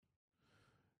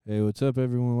Hey, what's up,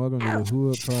 everyone? Welcome to the Who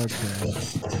Up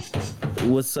Podcast.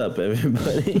 What's up,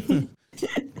 everybody?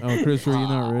 Oh, Chris, were you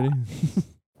not ready?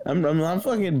 I'm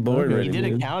fucking bored Okay. right You did a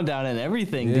dude. countdown and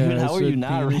everything, Yeah, dude. I How are you said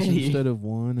not penis ready? instead of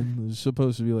one, and it was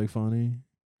supposed to be like funny.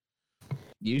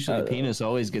 Usually, penis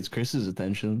always gets Chris's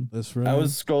attention. That's right. I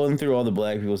was scrolling through all the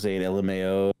black people saying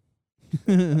LMAO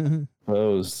oh,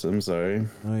 posts. I'm sorry.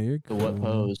 you're The what cool.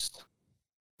 post?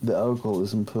 The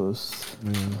alcoholism posts.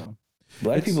 Yeah.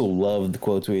 Black It's- people love the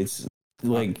quote tweets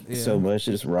yeah. so much.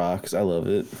 It just rocks. I love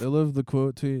it. I love the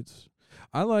quote tweets.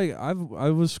 I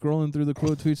was scrolling through the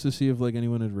quote tweets to see if like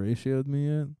anyone had ratioed me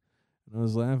yet, and I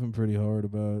was laughing pretty hard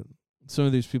about some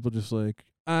of these people just like,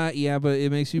 yeah, but it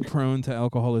makes you prone to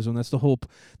alcoholism. That's the whole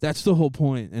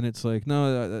point. And it's like,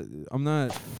 no, I'm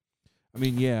not. I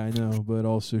mean, yeah, I know, but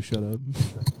also shut up.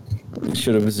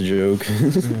 Shut up, it's a joke.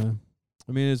 Yeah.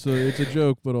 I mean, it's a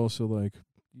joke, but also like,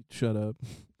 shut up.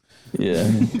 Yeah.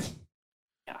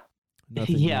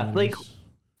 Nothing Yeah, like- matters.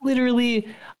 Literally,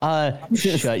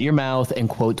 shut your mouth and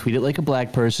quote tweet it like a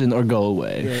black person or go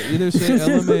away. Yeah, either say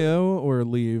LMAO or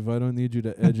leave. I don't need you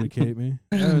to educate me.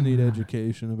 I don't need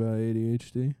education about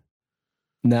ADHD.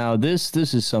 Now, this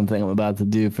is something I'm about to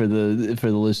do for the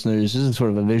listeners. This is sort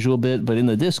of a visual bit, but in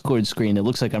the Discord screen, it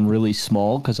looks like I'm really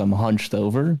small because I'm hunched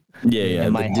over. Yeah.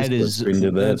 And my the head Discord is- screen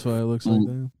did That's that. why it looks like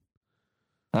that.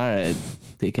 All right,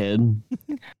 dickhead.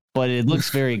 But it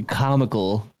looks very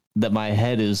comical that my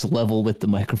head is level with the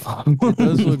microphone. It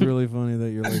does look really funny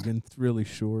that you're like really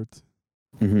short.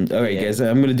 Mhm. All right, Yeah. guys.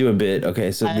 I'm gonna do a bit.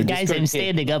 Okay, so the guys, Discord I'm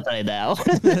standing up right now.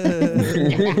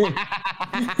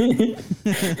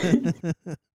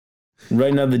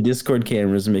 right now the Discord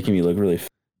camera is making me look really.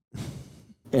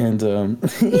 And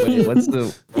Wait, what's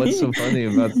so funny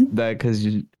about that? Because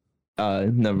you,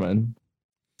 never mind.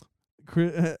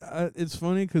 It's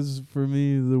funny because for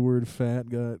me the word fat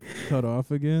got cut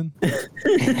off again, so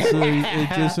it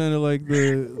just sounded like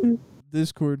the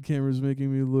Discord camera's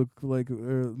making me look like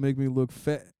make me look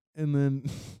fat, and then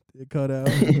it cut out.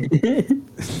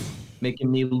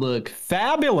 Making me look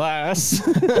fabulous.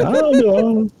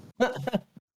 Oh, no.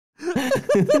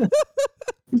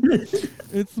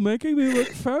 It's making me look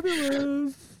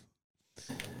fabulous.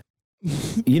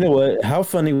 You know what? How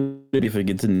funny would it be if I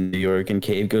get to New York and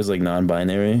Cave goes like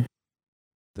non-binary?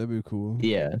 That'd be cool.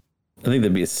 Yeah. I think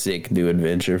that'd be a sick new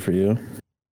adventure for you.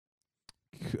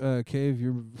 Cave,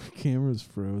 your camera's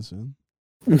frozen.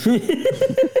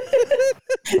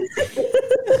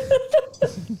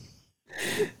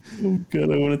 Oh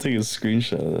god, I want to take a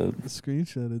screenshot of that.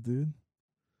 Screenshot it, dude.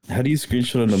 How do you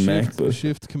screenshot on a MacBook?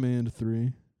 Shift Command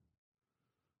 3.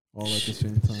 All at the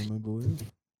same time, I believe.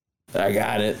 I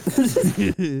got it.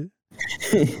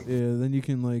 Yeah, then you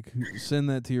can like send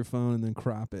that to your phone and then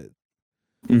crop it.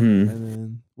 hmm And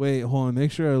then wait, hold on,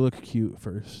 make sure I look cute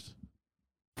first.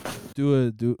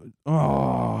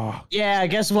 Oh. Yeah,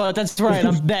 guess what? That's right.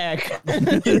 I'm back.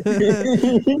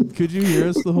 Could you hear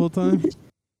us the whole time?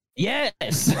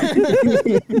 Yes.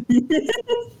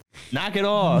 Knock it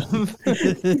off.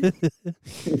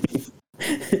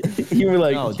 You were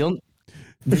like, No, don't.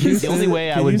 Can The only you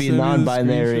way I can would you be send me the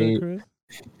non-binary- screenshot,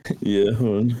 Chris? yeah,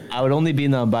 hold on. I would only be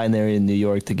non-binary in New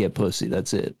York to get pussy.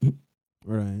 That's it.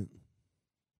 Right.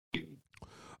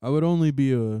 I would only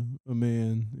be a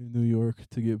man in New York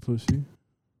to get pussy.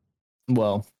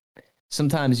 Well,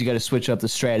 sometimes you got to switch up the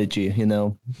strategy. You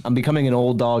know, I'm becoming an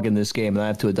old dog in this game, and I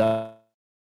have to adopt.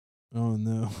 Oh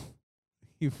no.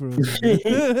 He froze.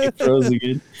 It froze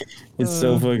again. It's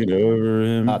so fucking over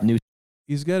him. New.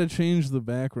 He's got to change the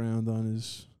background on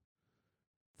his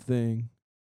thing.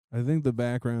 I think the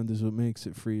background is what makes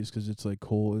it freeze because it's like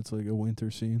cold. It's like a winter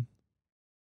scene.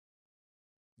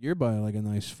 You're by like a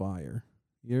nice fire.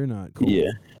 You're not cold.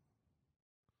 Yeah.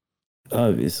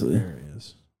 Obviously. There he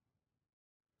is.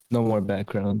 No more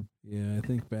background. Yeah, I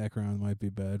think background might be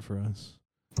bad for us.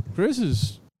 Chris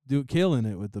is killing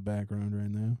it with the background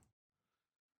right now.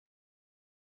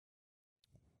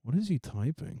 What is he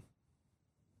typing?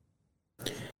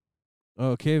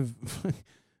 Oh, Cave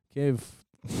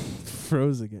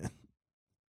froze again.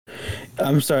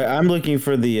 I'm sorry. I'm looking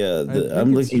for the. I think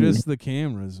I'm it's looking. just the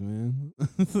cameras, man.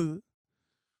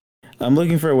 I'm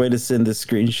looking for a way to send this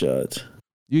screenshot.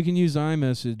 You can use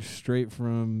iMessage straight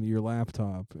from your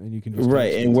laptop, and you can just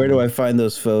Right, text it and to where do me. I find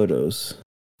those photos?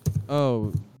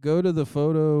 Oh, go to the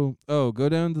photo. Oh, go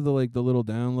down to the little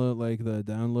download, like the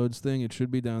downloads thing. It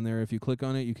should be down there. If you click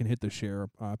on it, you can hit the share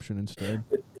option instead.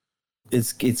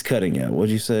 It's cutting out.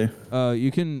 What'd you say?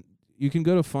 You can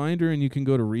go to Finder and you can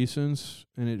go to Recents,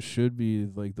 and it should be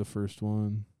like the first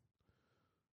one.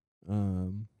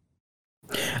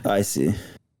 I see.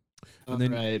 And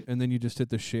then you just hit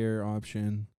the share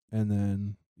option, and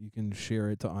then you can share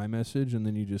it to iMessage, and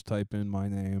then you just type in my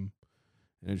name,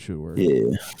 and it should work.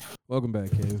 Yeah. Welcome back,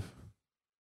 Cave.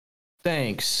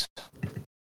 Thanks.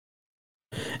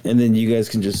 And then you guys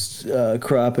can just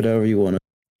crop it however you want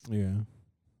to. Yeah.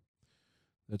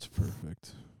 That's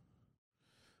perfect.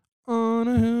 On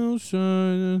a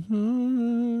hillside.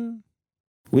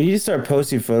 We need to start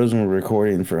posting photos when we're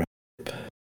recording for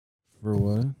For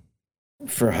what?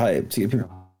 hype to get people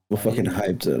fucking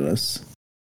hyped on us.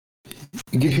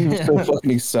 Get people so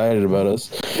fucking excited about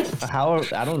us.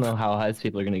 I don't know how high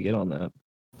people are gonna get on that.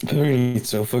 People are gonna get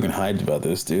so fucking hyped about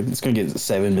this, dude. It's gonna get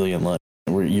 7 million likes.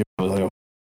 You're like,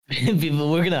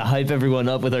 We're gonna hype everyone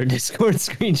up with our Discord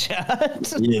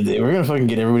screenshot. yeah, dude, we're gonna fucking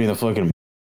get everybody in the fucking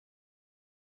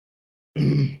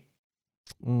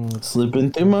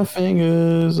slipping through my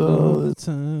fingers all the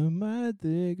time. My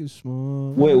dick is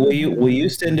small. Wait, will you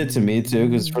send it to me too?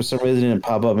 Because for some reason it didn't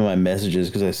pop up in my messages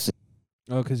because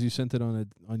Oh, because you sent it on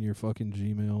your fucking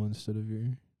Gmail instead of your.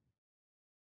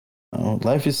 Oh,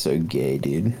 life is so gay,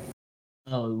 dude.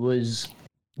 Oh, it was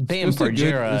Bam It's just a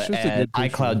good- Margera it's just a at good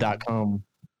picture. iCloud.com.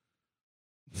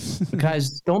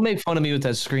 Guys, don't make fun of me with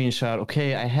that screenshot,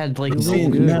 okay? I had like It's no all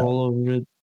good. control over it.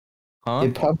 Huh?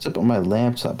 It popped up on my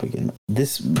laptop again.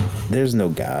 There's no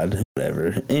God.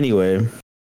 Whatever. Anyway,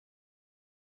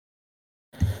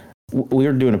 we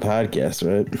were doing a podcast,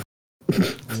 right?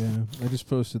 Yeah, I just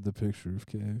posted the picture of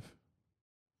Cave.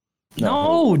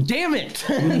 No, damn it!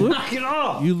 look- Knock it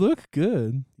off! You look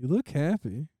good. You look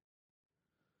happy.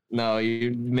 No,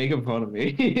 you're making fun of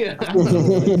me.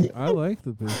 I like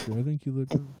the picture. I think you look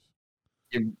good.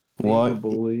 You're What? a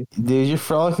bully. Dude, you're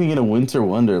frolicking in a winter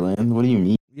wonderland. What do you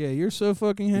mean? Yeah, you're so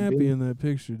fucking happy in that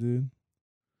picture, dude.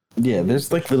 Yeah,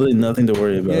 there's like literally nothing to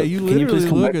worry about. Yeah, you Can literally please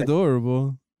come look back?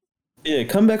 adorable. Yeah,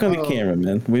 come back on the Oh. camera,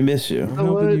 man. We miss you. I'm know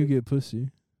hoping what? you get pussy.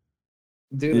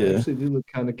 Dude, Yeah. I actually do look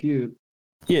kind of cute.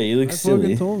 Yeah, you look I silly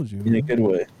fucking told you. in a Man. good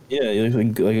way. Yeah, you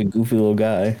look like a goofy little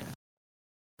guy.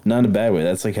 Not in a bad way.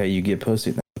 That's like how you get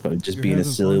pussy. By just You're being a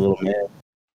having silly fun. little man.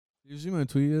 Did you see my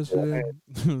tweet yesterday?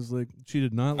 It was like, she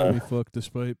did not let me fuck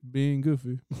despite being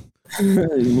goofy.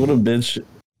 What a bitch.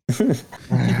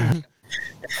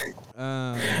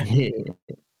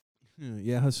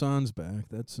 Yeah, Hassan's back.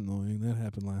 That's annoying. That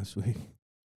happened last week.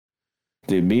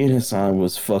 Dude, me and Hassan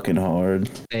was fucking hard.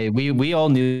 Hey, we all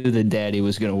knew that Daddy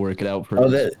was gonna work it out for Oh,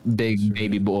 his big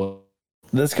baby boy.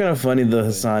 That's kind of funny. The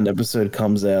Hassan episode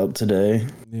comes out today.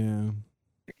 Yeah.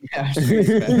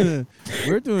 Yeah,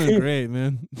 We're doing great,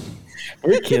 man.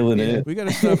 We're killing it. We got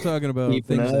to stop talking about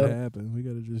Keeping things up. that happen. We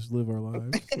got to just live our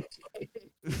lives.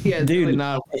 yeah, Dude. dude.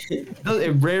 Not,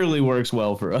 it rarely works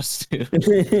well for us too.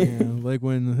 Yeah, like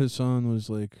when Hassan was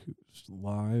like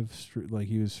live, like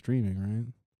he was streaming,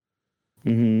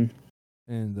 right? hmm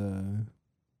And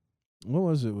what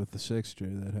was it with the sex J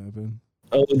that happened?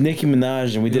 Oh, with Nicki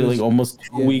Minaj, and we It did it was- like almost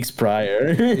 2 yeah. weeks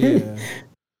prior. Yeah,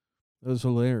 that was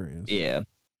hilarious. Yeah,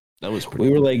 that was pretty.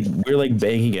 we were like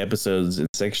banking episodes, and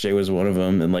Sex J was one of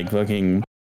them, and like fucking,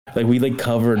 like we like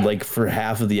covered like for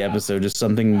half of the episode just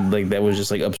something like that was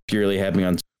just like obscurely happening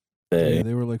on Yeah, Tuesday.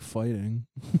 they were like fighting.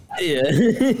 Yeah.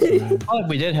 Yeah, But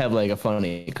we did have like a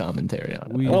funny commentary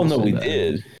on it. We- Oh no, we That.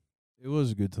 did. it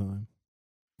was a good time.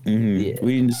 Mhm. Yeah.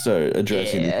 We need to start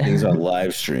addressing Yeah. these things on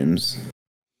live streams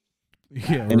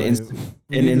Yeah, And right. Inst-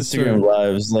 We and need to Instagram start-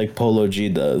 lives like Polo G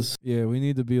does. Yeah, we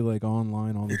need to be like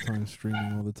online all the time,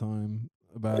 streaming all the time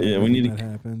about Yeah, we everything need to- that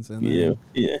happens, and Yeah,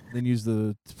 yeah. then use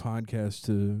the podcast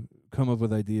to come up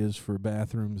with ideas for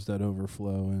bathrooms that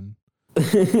overflow and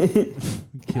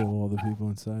kill all the people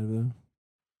inside of them.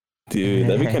 Dude,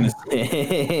 that'd be kind of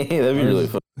that'd be really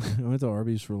fun. I went to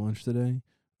Arby's for lunch today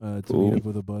to Ooh. meet up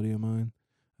with a buddy of mine.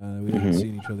 We haven't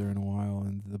seen each other in a while,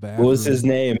 and the bathroom. What was his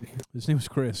name? His name was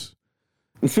Chris.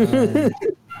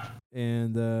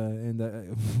 And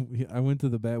I went to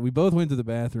the we both went to the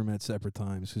bathroom at separate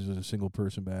times because it was a single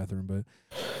person bathroom. But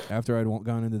after I'd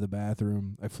gone into the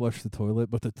bathroom, I flushed the toilet,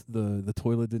 but the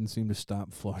toilet didn't seem to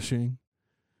stop flushing.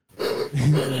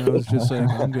 And I was just like,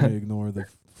 I'm gonna ignore the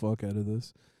fuck out of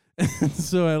this.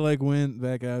 So I like went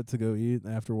back out to go eat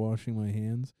after washing my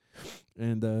hands,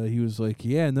 and he was like,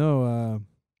 "Yeah, no,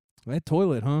 that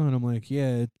toilet, huh?" And I'm like,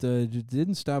 "Yeah, it just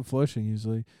didn't stop flushing." He's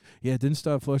like, "Yeah, it didn't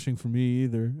stop flushing for me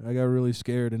either. I got really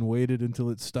scared and waited until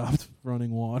it stopped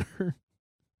running water."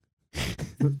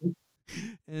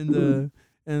 And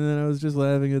then I was just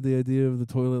laughing at the idea of the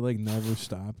toilet like never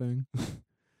stopping.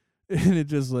 And it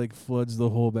just like floods the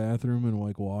whole bathroom and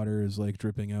like water is like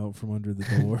dripping out from under the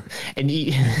door. And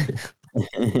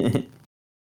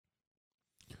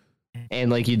and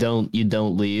like you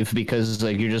don't leave because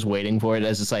like you're just waiting for it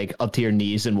as it's like up to your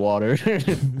knees in water.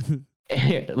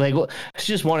 Like, well, I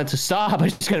just want it to stop. I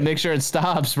just gotta make sure it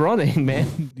stops running,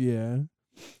 man. Yeah.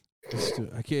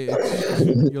 I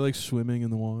can't. You're like swimming in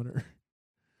the water.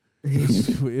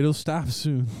 It'll stop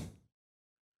soon.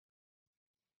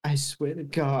 I swear to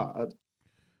God.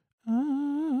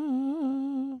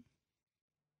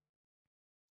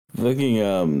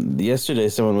 Fucking yesterday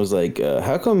someone was like,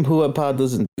 how come Who Up Pod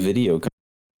doesn't do video?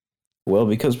 Well,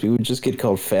 because we would just get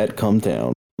called Fat Cum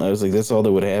Town. I was like, that's all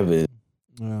that would have is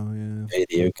Oh yeah.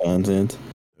 video content.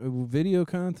 Video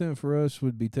content for us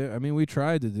would be. I mean, we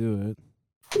tried to do it.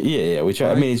 Yeah, we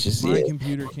try. I mean, it's just my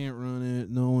computer can't run it.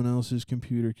 No one else's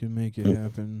computer can make it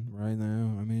happen right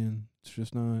now. I mean, it's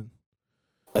just not.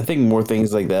 I think more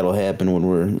things like that'll happen when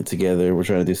we're together. We're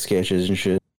trying to do sketches and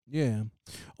shit. Yeah.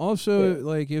 Also,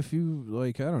 like, if you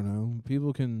like, I don't know,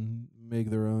 people can make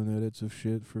their own edits of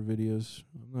shit for videos.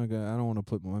 I don't want to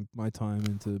put my time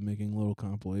into making little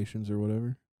compilations or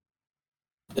whatever.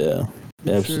 Yeah,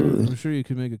 absolutely. I'm sure you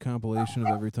could make a compilation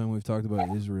of every time we've talked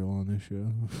about Israel on this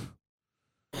show.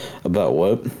 About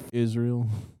what? Israel.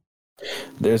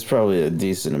 There's probably a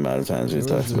decent amount of times we've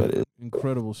talked about it.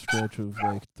 Incredible stretch of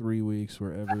like 3 weeks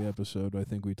where every episode I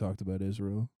think we talked about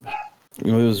Israel.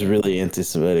 It was really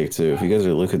anti-Semitic too. If you guys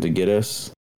are looking to get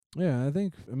us, yeah,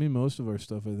 I mean most of our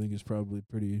stuff I think is probably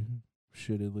pretty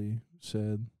shittily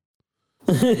said.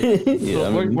 yeah,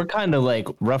 We're kind of like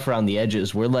rough around the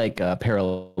edges. We're like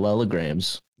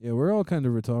parallelograms. Yeah, we're all kind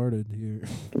of retarded here.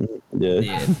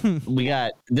 Yeah. We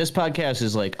got this podcast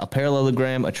is like a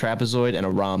parallelogram, a trapezoid, and a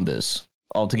rhombus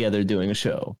all together doing a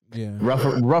show. Yeah.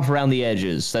 Rough around the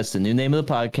edges. That's the new name of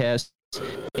the podcast.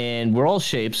 And we're all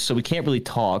shapes, so we can't really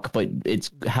talk, but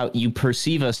it's how you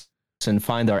perceive us and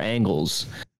find our angles.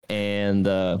 And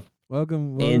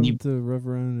welcome to Rough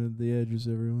Around the Edges,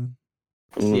 everyone.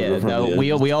 Yeah, no,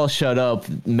 we all shut up.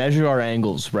 Measure our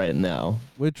angles right now.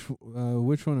 Which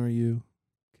one are you,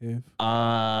 Cave?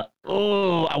 I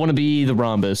want to be the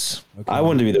rhombus. Okay. I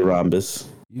want to be the rhombus.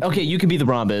 Okay, you can be the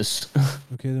rhombus.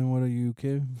 Okay, then what are you,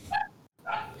 Cave?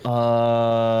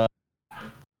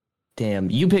 Damn,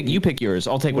 you pick yours.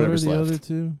 I'll take whatever's left. What are the other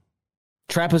two?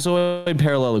 Trapezoid,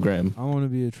 parallelogram. I want to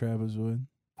be a trapezoid.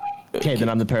 Okay, then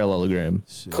I'm the parallelogram.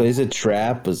 Clay's a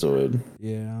trapezoid.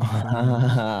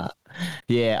 Yeah.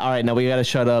 Yeah, all right, now we got to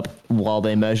shut up while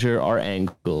they measure our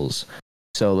angles.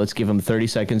 So let's give them 30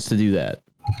 seconds to do that.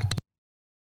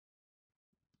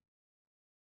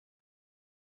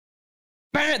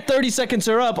 Bam, 30 seconds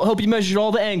are up. I hope you measured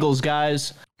all the angles,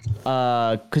 guys.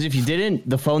 Because if you didn't,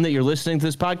 the phone that you're listening to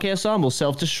this podcast on will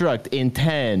self-destruct in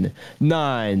 10,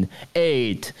 9,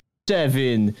 8,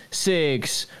 7,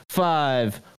 6,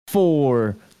 5,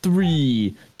 4,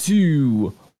 3,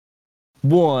 2,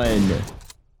 1.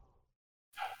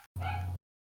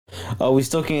 Oh, we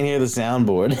still can't hear the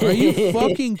soundboard. Are you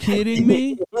fucking kidding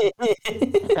me?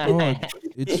 Oh,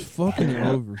 it's fucking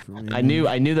over for me. I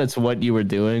knew that's what you were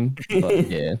doing.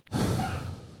 But yeah.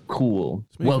 Cool.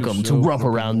 Welcome to Rough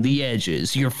Around the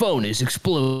Edges. Your phone is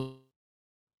exploding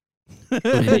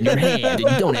in your hand and you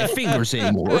don't have fingers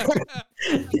anymore.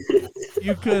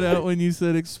 You cut out when you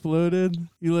said exploded.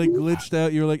 You like glitched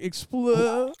out. You were like,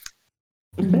 explode.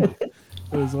 It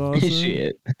was awesome.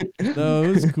 Shit. No,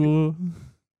 it was cool.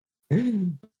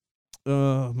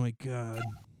 Oh my god.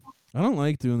 I don't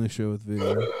like doing the show with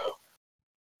video.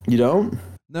 You don't?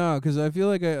 No, because I feel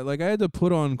like I had to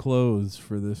put on clothes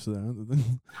for this.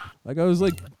 Like I was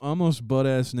like almost butt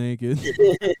ass naked.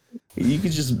 You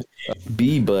could just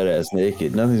be butt ass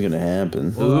naked. Nothing's gonna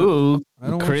happen. Ooh, I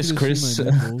don't Chris, want you to see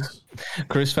my nipples.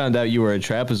 Chris found out you were a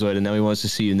trapezoid, and now he wants to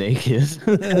see you naked.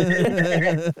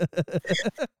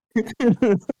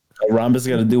 A rhombus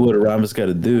got to do what a rhombus got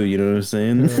to do. You know what I'm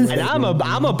saying? And I'm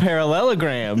a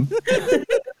parallelogram.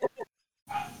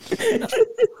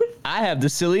 I have the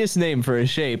silliest name for a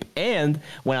shape, and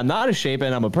when I'm not a shape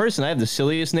and I'm a person, I have the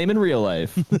silliest name in real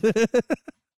life.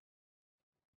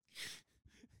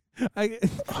 I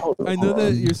know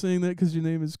that you're saying that because your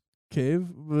name is Cave,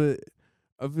 but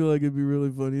I feel like it'd be really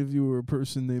funny if you were a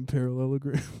person named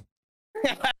Parallelogram.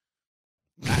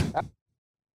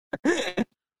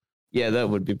 Yeah, that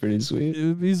would be pretty sweet. It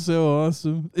would be so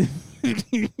awesome.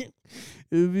 It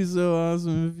would be so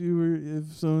awesome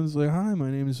if someone's like, "Hi, my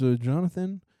name is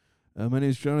Jonathan. My name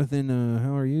is Jonathan.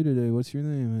 How are you today? What's your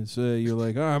name?" And you're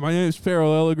like, my name is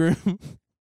Parallelogram."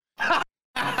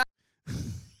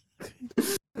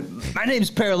 My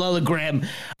name's Parallelogram.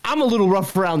 I'm a little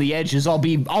rough around the edges. I'll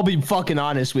be fucking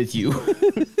honest with you.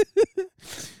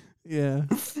 Yeah.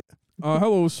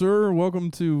 Hello, sir. Welcome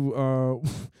to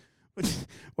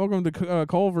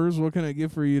Culver's. What can I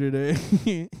get for you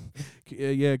today?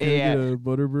 Yeah, can I get a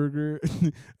butter burger?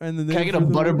 And then Can I get a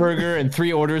butter burger and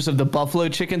 3 orders of the buffalo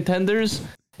chicken tenders?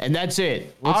 And that's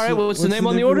it. All right, what's the name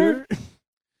on the order?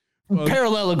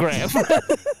 Parallelogram.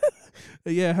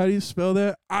 Yeah, how do you spell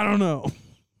that? I don't know.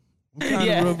 I'm kind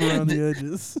of rough around the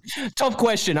edges. Tough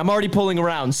question. I'm already pulling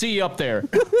around. See you up there.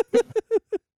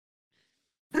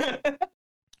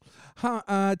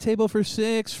 Table for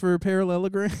 6 for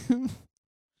parallelogram.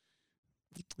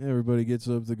 Everybody gets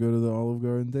up to go to the Olive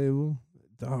Garden table.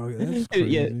 Dog, that's crazy.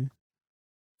 Yeah.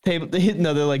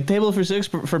 They're like table for 6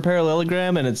 for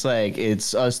parallelogram, and it's like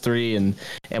it's us 3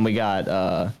 and we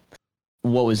got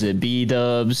what was it?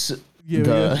 B-dubs.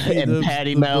 And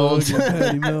Patty Melt.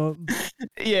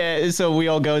 Yeah, so we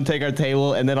all go and take our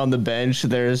table, and then on the bench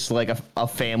there's like a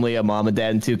family, a mom, a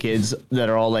dad, and 2 kids that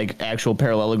are all like actual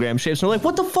parallelogram shapes. And we're like,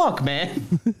 what the fuck, man?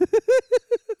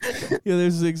 Yeah,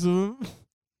 there's 6 of them.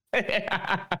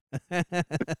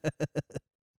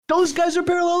 Those guys are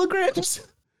parallelograms.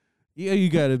 Yeah, you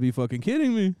gotta be fucking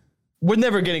kidding me. We're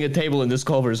never getting a table in this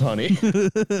Culver's, honey.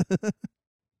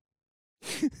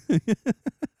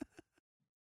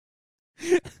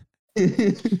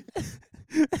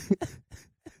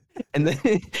 and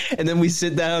then we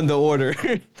sit down to order,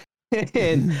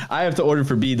 and I have to order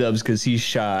for B-dubs because he's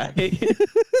shy.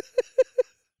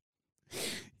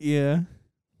 Yeah.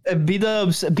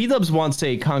 B-dubs wants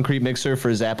a concrete mixer for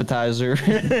his appetizer.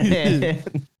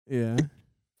 Yeah.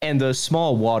 And a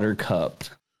small water cup.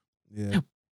 Yeah.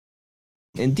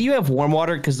 And do you have warm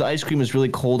water? Because the ice cream is really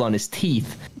cold on his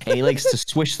teeth, and he likes to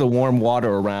swish the warm water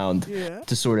around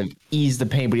to sort of ease the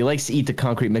pain, but he likes to eat the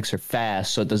concrete mixer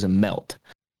fast so it doesn't melt.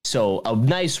 So a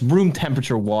nice room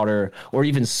temperature water or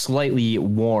even slightly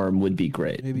warm would be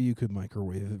great. Maybe you could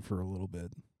microwave it for a little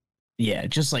bit. Yeah,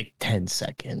 just like 10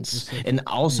 seconds. And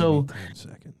also, 10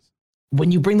 seconds. When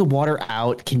you bring the water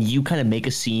out, can you kind of make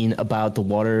a scene about the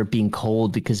water being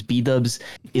cold? Because B-dubs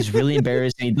is really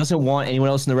embarrassed and he doesn't want anyone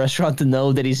else in the restaurant to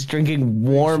know that he's drinking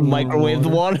warm microwaved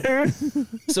water.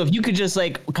 So if you could just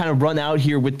like kind of run out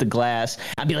here with the glass,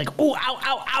 I'd be like, oh, ow,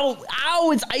 ow, ow,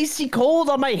 ow, it's icy cold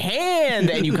on my hand.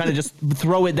 And you kind of just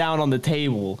throw it down on the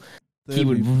table. He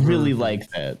would really like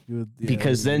that.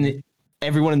 Because then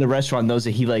everyone in the restaurant knows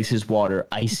that he likes his water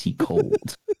icy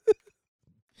cold.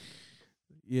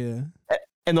 Yeah.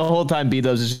 And the whole time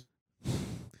B-dubs is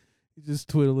he's just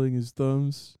twiddling his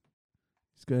thumbs.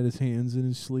 He's got his hands in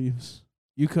his sleeves.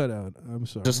 You cut out. I'm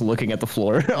sorry. Just looking at the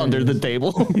floor under the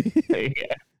table.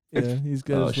 Yeah, he's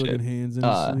got his fucking hands in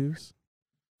his sleeves.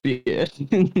 Yeah.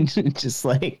 Just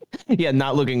like,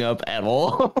 not looking up at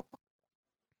all.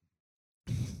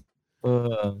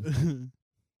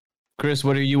 Chris,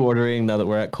 what are you ordering now that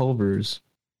we're at Culver's?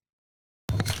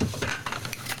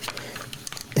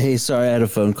 Hey, sorry, I had a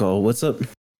phone call. What's up?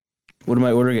 What am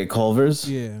I ordering at Culver's?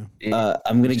 Yeah.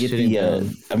 I'm gonna get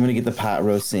the pot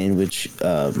roast sandwich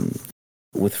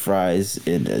with fries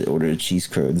and order a cheese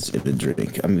curds and a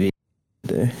drink. I'm eating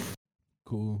today.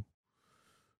 Cool.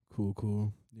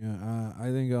 Yeah,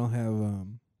 I think I'll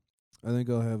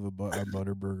have a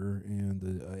butter burger and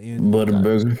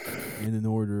an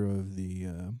order of the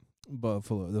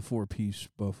buffalo, the 4-piece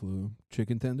buffalo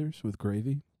chicken tenders with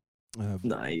gravy.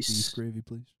 Nice. Beef gravy,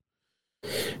 please.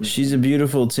 She's a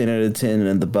beautiful 10 out of 10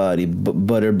 on the body,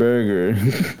 butter burger.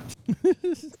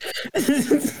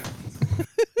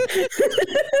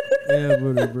 Yeah,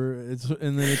 butter burger. It's her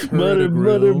butter, at a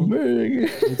grill. Butter burger.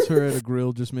 It's her at a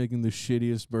grill just making the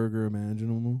shittiest burger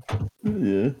imaginable.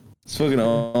 Yeah. It's fucking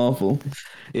awful.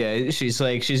 Yeah, she's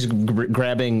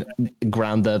grabbing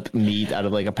ground up meat out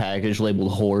of like a package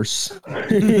labeled horse.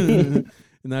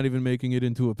 Not even making it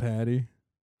into a patty.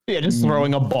 Yeah, just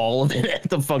throwing a ball of it at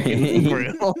the fucking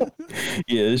grill.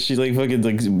 Yeah, she like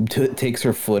fucking takes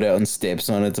her foot out and steps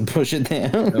on it to push it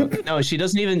down. No, she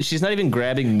doesn't even. She's not even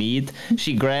grabbing meat.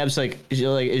 She grabs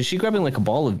is she grabbing like a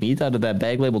ball of meat out of that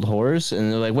bag labeled horse?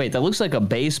 And they're like, wait, that looks like a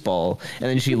baseball. And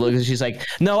then she looks and she's like,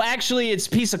 no, actually, it's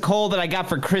a piece of coal that I got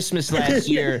for Christmas last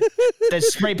year.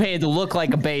 That's spray painted to look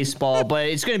like a baseball, but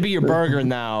it's gonna be your burger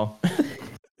now.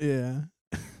 Yeah.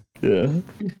 Yeah.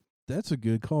 That's a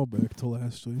good callback to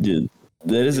last week. Yeah,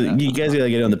 that is. You guys gotta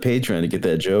get on the Patreon to get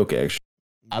that joke. Actually,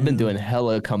 I've been doing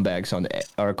hella callbacks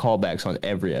on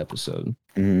every episode.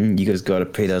 You guys gotta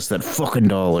pay us that fucking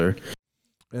 $1.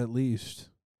 At least.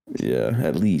 Yeah,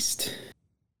 at least.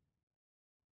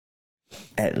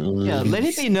 Yeah, let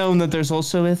it be known that there's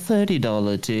also a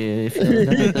 $30 tier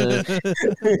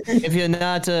if you're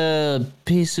not a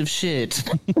piece of shit.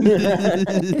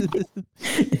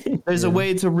 There's a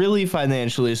way to really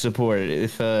financially support it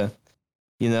if if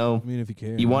you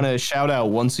care. You want to shout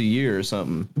out once a year or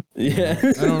something. Yeah.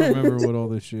 I don't remember what all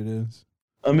this shit is.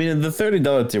 I mean, the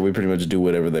 $30 tier, we pretty much do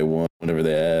whatever they want, whenever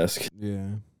they ask. Yeah.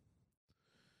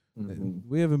 Mhm.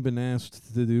 We haven't been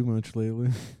asked to do much lately.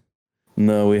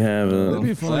 No, we It'd haven't.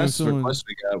 be funny if Last someone. request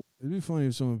we got. It'd be funny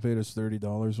if someone paid us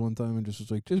 $30 one time and just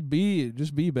was like, just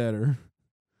be better.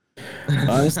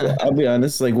 Honestly, I'll be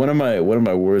honest. Like one of my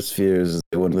worst fears is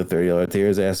that one of the $30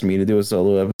 tiers asked me to do a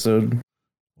solo episode.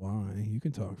 Why? You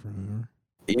can talk for an hour.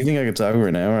 You think I could talk for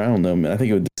an hour? I don't know, man. I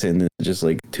think it would descend into just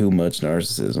like too much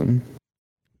narcissism.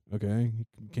 Okay.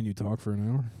 Can you talk for an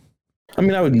hour? I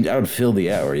mean, I would fill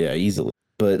the hour, yeah, easily.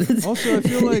 But Also, I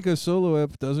feel like a solo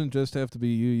ep doesn't just have to be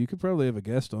you. You could probably have a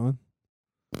guest on.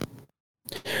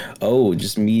 oh,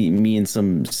 just me and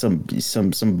some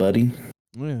buddy.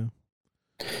 Oh, yeah.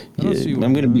 I don't see Yeah, why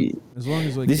I'm gonna not. be. As long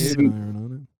as like this Gabe is- and I aren't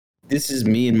on This is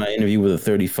me in my interview with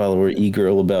a 30-follower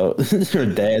e-girl about her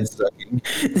dad sucking.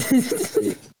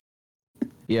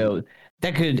 Yo,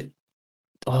 that could.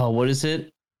 Oh, what is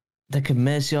it? That could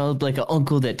mess y'all up like an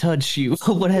uncle that touched you.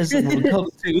 What has the world come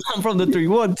to? I'm from the 312.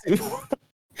 What the fuck?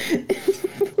 it.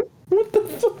 What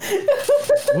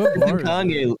It's a bar is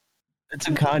Kanye. It's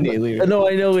a Kanye lyric. No,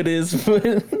 I know it is, but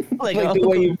Like, like the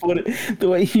way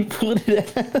you put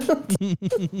it, out.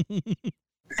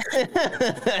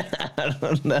 I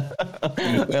don't know.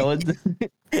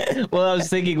 Well, I was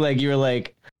thinking like you were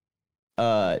like,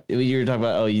 you were talking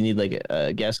about you need like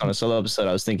a guest on a solo episode.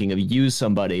 I was thinking of Use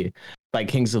Somebody by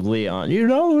Kings of Leon. You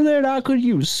know that I could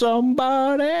use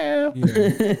somebody,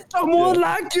 Yeah. someone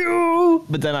like you.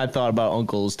 But then I thought about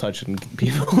uncles touching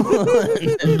people.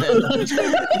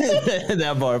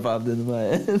 That bar popped into my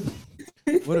head.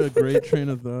 What a great train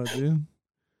of thought, dude.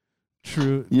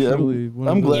 True. Yeah, Truly, one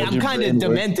I'm of the- glad Yeah, I'm your kind brain of works.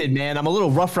 demented, man. I'm a little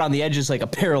rough around the edges, like a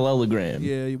parallelogram.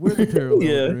 Yeah, we're the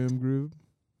parallelogram group.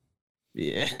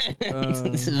 Yeah.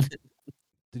 Did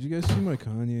you guys see my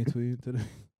Kanye tweet today?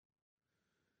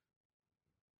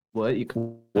 What? You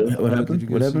What Did happened? you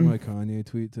What guys see happened? my Kanye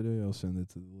tweet today? I'll send it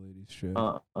to the ladies' chat.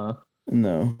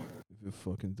 No. If it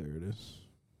fucking there it is.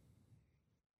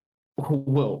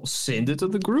 Well, send it to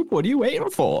the group. What are you waiting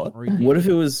for? Right What if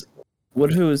it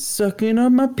was sucking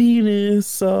on my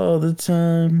penis all the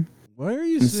time? Why are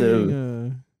you Instead of-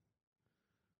 singing?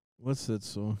 What's that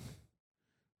song?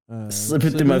 Slip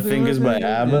It Through My Fingers by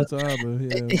ABBA? Yeah, it's ABBA.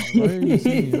 Yeah. Why are you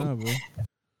singing ABBA?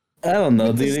 I don't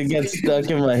know, dude. It gets stuck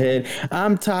in my head.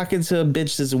 I'm talking to a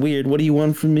bitch that's weird. What do you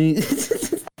want from me?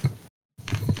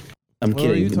 I'm Well,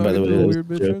 are you kidding, by the talking way. to a that was weird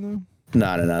a bitch joke. right now?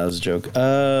 No, that was a joke.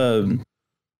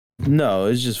 No,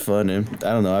 it's just funny. I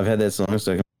don't know. I've had that song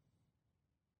stuck.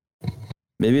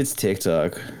 Maybe it's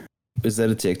TikTok. Is that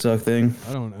a TikTok thing?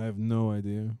 I have no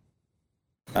idea.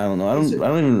 I don't know. I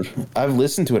don't even. I've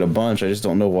listened to it a bunch. I just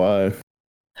don't know why.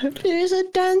 There's a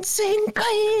dancing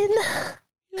queen.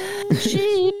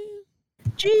 She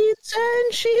cheats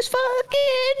and she's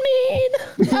fucking mean.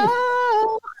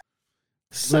 Oh.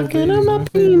 Sucking Little on my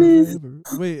Baby's penis. favorite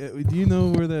rapper. Wait, do you know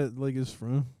where that like is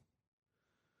from?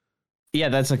 Yeah,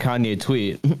 that's a Kanye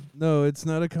tweet. No, it's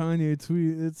not a Kanye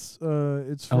tweet. It's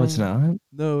from, Oh, it's not?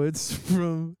 No, it's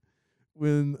from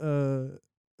when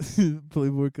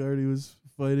Playboy Cardi was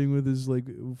fighting with his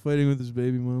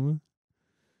baby mama.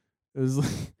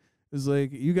 It's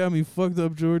like you got me fucked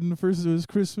up, Jordan. First it was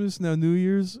Christmas, now New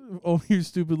Year's. All your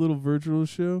stupid little virtual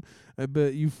show. I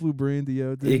bet you flew Brandy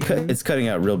out. didn't you? It's cutting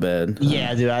out real bad.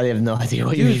 Yeah, dude, I have no idea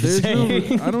what Dude, you're there's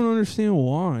saying. I don't understand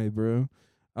why, bro.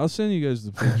 I'll send you guys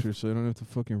the picture so I don't have to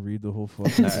fucking read the whole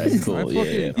fucking. Alright, cool. I'm Yeah,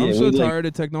 fucking- yeah. I'm Yeah, so we, like- tired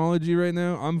of technology right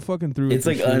now. I'm fucking through it. It's for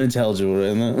like shit. unintelligible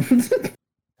right now.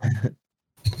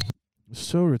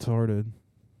 So retarded.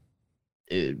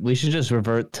 We should just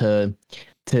revert to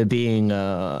being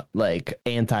like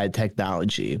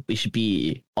anti-technology. We should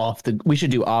be we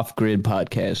should do off-grid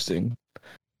podcasting.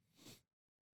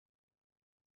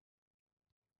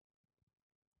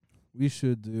 We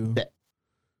should do. That-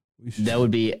 We should. That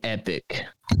would be epic.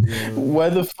 Yeah, Why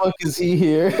the fuck is he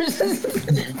here? yeah,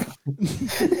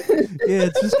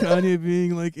 it's just Kanye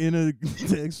being like in a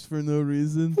text for no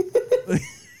reason.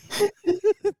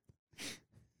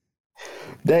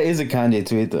 That is a Kanye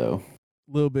tweet though.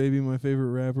 Lil Baby, my favorite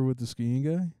rapper with the skiing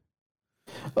guy.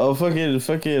 Oh fucking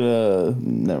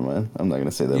never mind. I'm not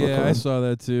gonna say that. Yeah, I saw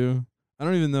that too. I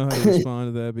don't even know how to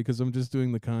respond to that because I'm just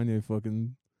doing the Kanye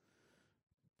fucking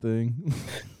thing.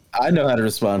 I know how to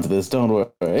respond to this. Don't worry.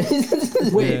 Wait,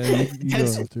 Yeah, you go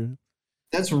that's- after it.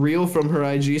 That's real from her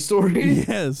IG story.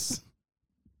 Yes,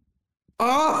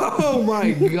 Oh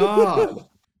my god.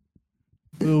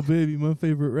 Lil Baby, my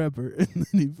favorite rapper, and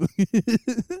then he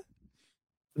fucking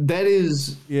That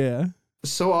is yeah.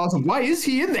 so awesome. Why is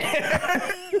he in there?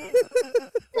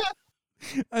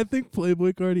 I think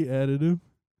Playboy Cardi added him.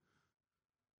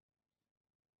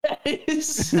 That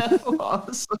is so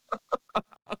awesome.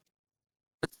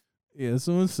 Yeah,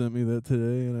 someone sent me that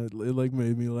today, and it like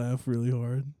made me laugh really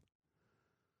hard.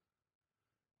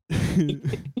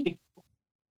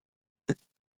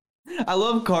 I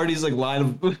love Cardi's like line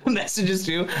of messages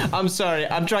too. I'm sorry,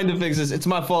 I'm trying to fix this. It's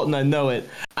my fault and I know it.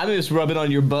 I'm just rubbing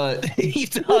on your butt. You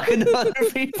talking to other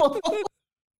people?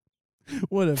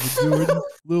 Whatever, Jordan.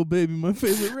 Lil Baby, my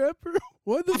favorite rapper.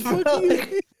 What the fuck are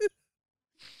you?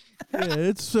 Yeah,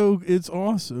 it's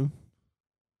awesome.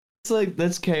 It's like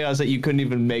that's chaos that you couldn't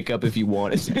even make up if you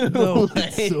wanted to. No,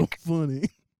 it's so funny.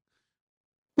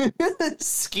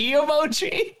 Ski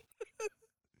emoji.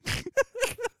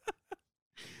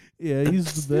 Yeah,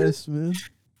 he's the best, man.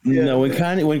 No, when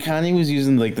Kanye was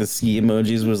using like the ski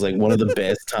emojis was like one of the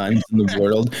best times in the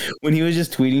world. When he was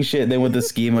just tweeting shit, then with the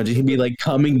ski emoji, he'd be like,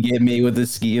 "Come and get me" with the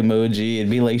ski emoji.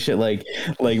 It'd be like shit like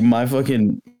my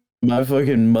fucking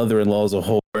mother-in-law is a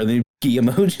whore, and then ski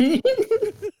emoji.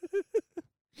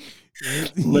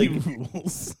 Like,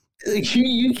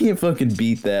 you can't fucking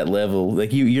beat that level.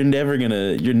 Like you're never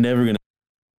gonna.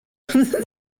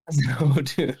 No,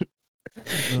 dude.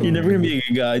 You're never gonna be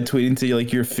a guy tweeting to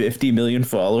like your 50 million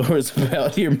followers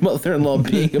about your mother-in-law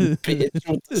being a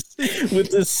bitch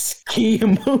with this ski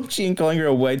emoji and calling her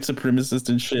a white supremacist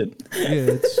and shit.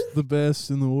 Yeah, it's the best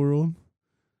in the world.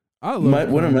 I love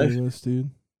Kanye West, dude.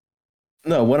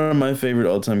 No, one of my favorite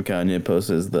all-time Kanye posts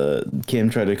is the Kim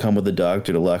tried to come with a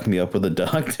doctor to lock me up with a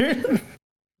doctor.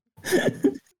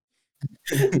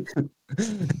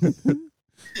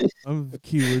 I'm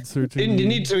keyword searching.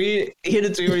 Didn't he tweet? He had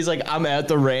a tweet where he's like, "I'm at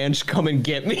the ranch. Come and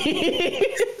get me."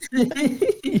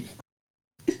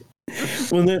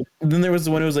 Well, then there was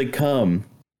the one who was like, "Come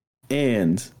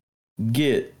and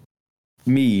get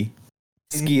me."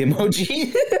 Ski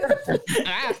emoji.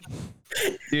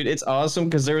 Dude, it's awesome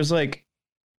because there was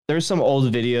some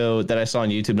old video that I saw on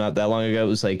YouTube not that long ago. It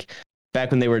was like back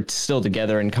when they were still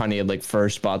together and Kanye had like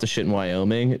first bought the shit in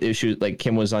Wyoming. Like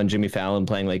Kim was on Jimmy Fallon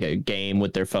playing like a game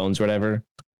with their phones or whatever,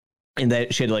 and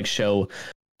that she had to like show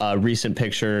a recent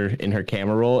picture in her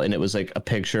camera roll, and it was like a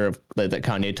picture of that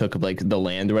Kanye took of like the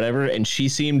land or whatever, and she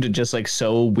seemed just like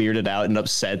so weirded out and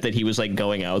upset that he was like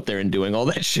going out there and doing all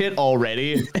that shit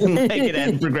already, and like it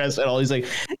hadn't progressed at all. He's like,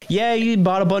 "Yeah, he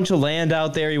bought a bunch of land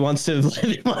out there. He wants to live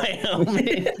in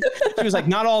Wyoming." She was like,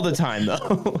 "Not all the time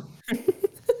though."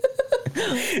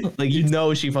 Like,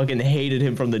 she fucking hated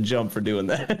him from the jump for doing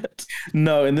that.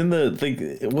 No, and then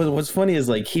what's funny is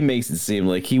like he makes it seem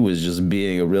like he was just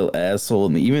being a real asshole,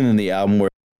 and even in the album where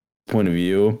point of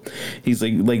view, he's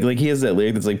like he has that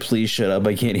lyric that's like, "Please shut up,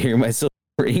 I can't hear myself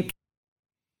break."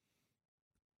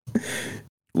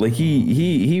 Like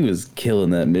he was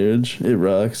killing that Midge. It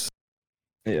rocks.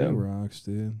 Yeah, It rocks,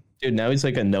 dude. dude. Now he's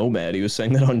like a nomad. He was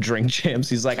saying that on Drink Champs.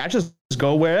 He's like, "I just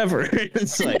go wherever."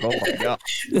 It's like, oh my god.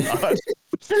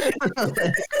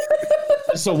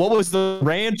 So what was the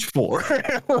ranch for?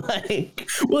 Like,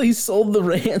 Well, he sold the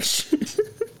ranch.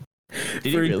 did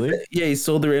he really? Yeah, he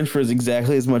sold the ranch for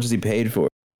exactly as much as he paid for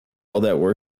it. All that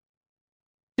work.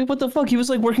 Dude, what the fuck? He was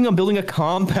like working on building a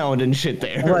compound and shit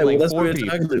there. Right, Like, well, that's poor what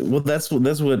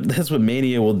people. that's what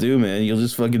mania will do, man. You'll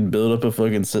just fucking build up a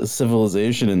fucking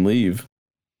civilization and leave.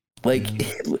 Like,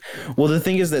 well, the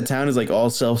thing is that town is like all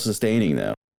self-sustaining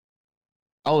now.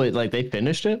 Oh, like they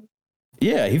finished it?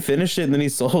 Yeah, he finished it and then he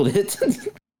sold it.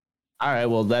 All right,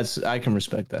 well, I can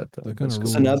respect that though. That kinda That's cool.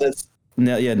 rules. So now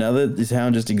that the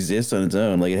town just exists on its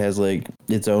own, like it has like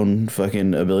its own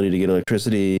fucking ability to get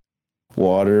electricity,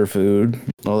 water, food,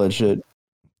 all that shit.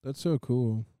 That's so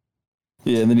cool.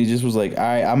 Yeah, and then he just was like, "All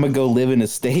right, I'm gonna go live in a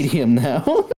stadium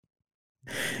now."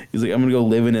 He's like, "I'm gonna go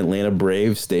live in Atlanta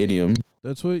Braves Stadium."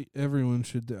 That's what everyone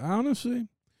should do. Honestly,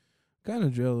 kind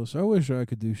of jealous. I wish I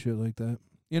could do shit like that.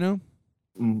 You know?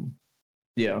 Mm.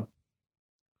 Yeah.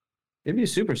 It'd be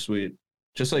super sweet.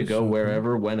 Just like That's go so cool.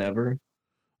 wherever, whenever.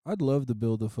 I'd love to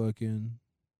build up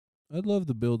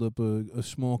a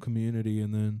small community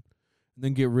and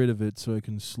then get rid of it so I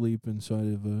can sleep inside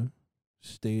of a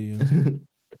stadium.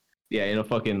 Yeah, in a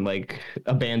fucking like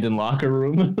abandoned locker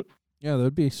room. Yeah,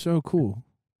 that'd be so cool.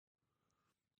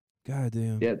 God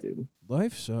damn. Yeah, dude.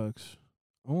 Life sucks.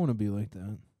 I want to be like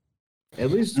that.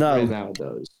 At least No. right now it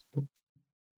does.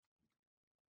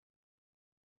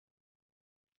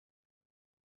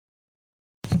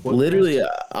 Literally,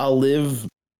 I'll live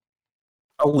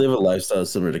a lifestyle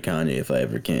similar to Kanye if I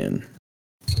ever can.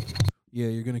 Yeah,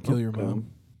 you're going to kill your mom.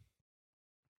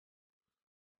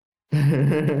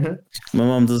 My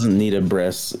mom doesn't need a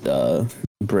breast. You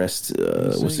What's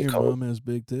saying it your called? mom has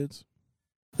big tits?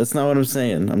 That's not what I'm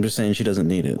saying. I'm just saying she doesn't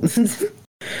need it.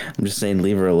 I'm just saying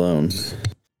leave her alone.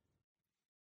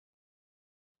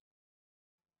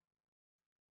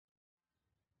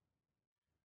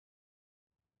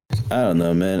 I don't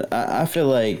know, man. I feel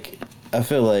like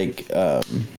the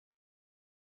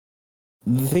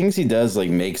things he does like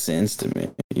make sense to me.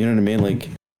 You know what I mean?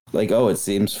 Like oh, it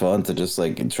seems fun to just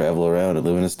like travel around and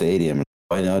live in a stadium.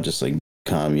 Why not just like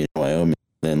commune in Wyoming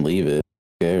and then leave it?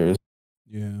 Who cares?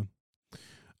 Yeah.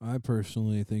 I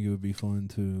personally think it would be fun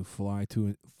to fly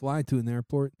to an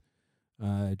airport,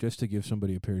 just to give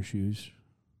somebody a pair of shoes.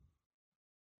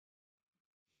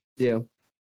 Yeah.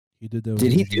 He did that. With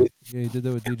Did he DJ do- Yeah, he did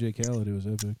that with DJ Khaled. It was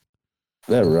epic.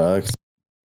 That rocks.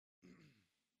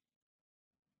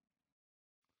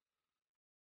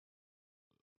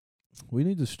 We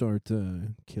need to start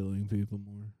killing people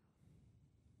more.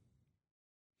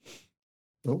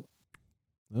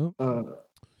 Nope. Oh,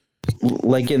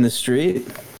 Like in the street,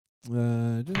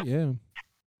 yeah.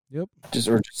 Yep. just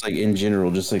like in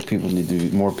general, just like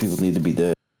more people need to be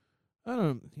dead. I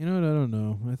don't. You know what? I don't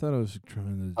know. I thought I was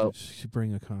trying to Oh. just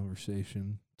bring a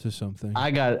conversation to something.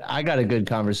 I got a good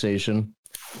conversation.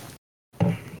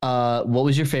 What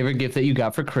was your favorite gift that you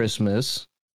got for Christmas?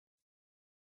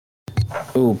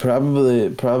 Oh, probably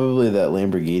that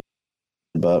Lamborghini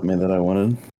bought me that I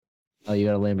wanted. Oh, you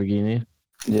got a Lamborghini?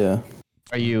 Yeah.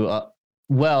 Are you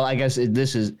well, I guess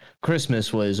this is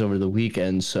Christmas was over the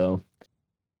weekend, so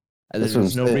That's there's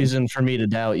what I'm no saying. reason for me to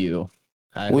doubt you.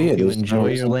 I Well, hope yeah, you there's no enjoy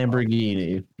reason. your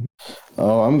Lamborghini.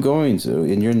 Oh, I'm going to,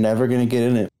 and you're never gonna get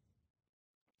in it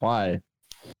Why?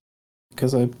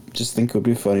 because I just think it would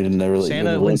be funny to never let you in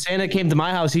the When room. Santa came to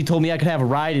my house, he told me I could have a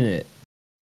ride in it.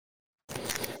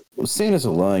 Well, Santa's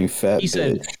a lying fat He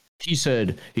bitch.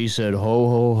 said, ho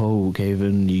ho ho,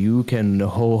 Kevin, you can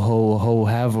ho ho ho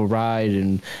have a ride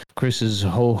in Chris's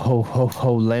ho ho ho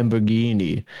ho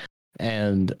Lamborghini.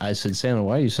 And I said, Santa,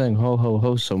 why are you saying ho ho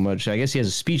ho so much? I guess he has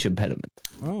a speech impediment.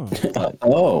 Oh,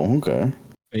 Oh, okay.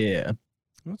 Yeah.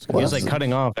 that's He good. was like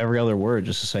cutting off every other word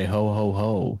just to say ho ho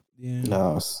ho. Yeah.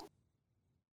 Nice.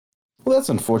 Well, that's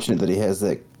unfortunate that he has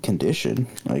that condition,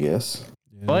 I guess.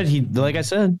 Yeah. But he, like I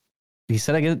said, he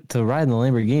said I get to ride in the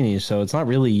Lamborghini, so it's not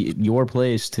really your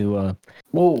place to.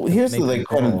 Well, here's the Make like the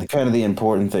call. kind of the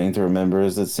important thing to remember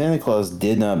is that Santa Claus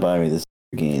did not buy me this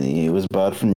Lamborghini. It was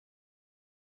bought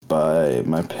by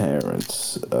my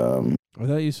parents. I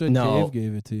thought you said No. Cave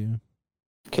gave it to you.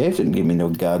 Cave didn't give me no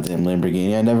goddamn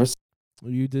Lamborghini. I never.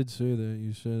 Well, you did say that.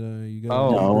 You said you got Oh.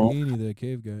 a No. Lamborghini that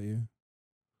Cave got you.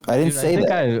 I didn't say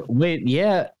that. Wait,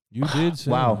 yeah, You did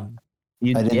say Wow. that.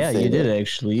 you I didn't say you did that.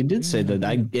 actually. You did say Yeah,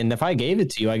 that. And if I gave it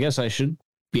to you, I guess I should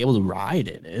be able to ride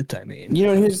in it. I mean, You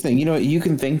know, here's the thing. You know, what? You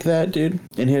can think that, dude.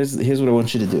 And here's what I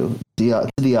want you to do. To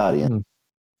the audience.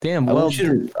 damn. I Well, want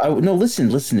you to. No, listen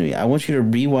to me. I want you to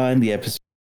rewind the episode.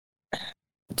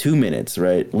 2 minutes,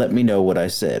 right? Let me know what I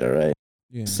said. All right.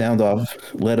 Yeah. Sound off.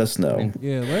 Let us know.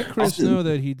 Yeah, let Chris Austin- know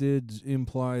that he did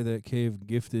imply that Cave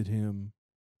gifted him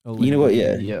a You know what?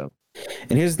 Yeah. Lamborghini. yeah.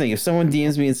 And here's the thing: if someone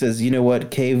DMs me and says, "You know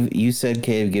what, Cave? You said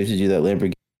Cave gifted you that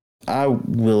Lamborghini," I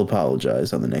will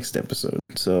apologize on the next episode.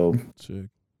 So Sick.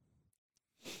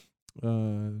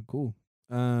 Cool.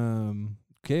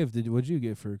 Cave, what'd you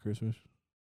get for Christmas?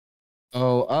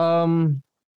 Oh,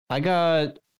 I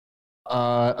got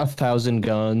 1,000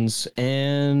 guns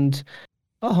and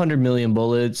 100 million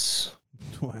bullets.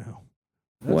 Wow.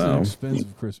 That's Wow. an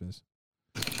expensive Christmas.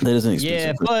 that is an expensive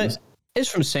Yeah, Christmas. but it's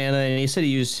from Santa, and he said he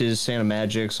used his Santa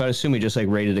magic, so I assume he just like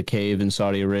raided a cave in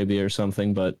Saudi Arabia or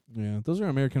something. But Yeah, those are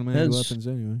American-made That's- weapons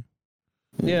anyway.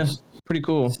 yeah, pretty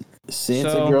cool.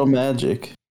 Santa So- girl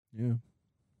magic. Yeah.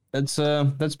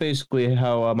 That's basically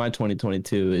how my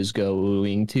 2022 is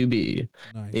going to be.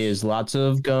 Nice. Is lots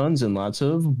of guns and lots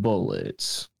of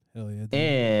bullets. Hell yeah.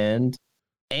 dude.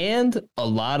 And a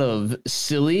lot of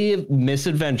silly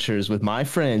misadventures with my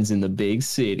friends in the big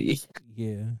city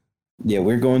Yeah. Yeah,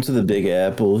 we're going to the Big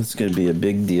Apple. It's gonna be a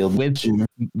big deal.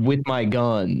 with my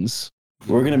guns.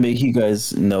 We're gonna make you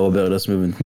guys know about us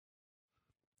moving.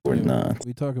 We're Yeah, not.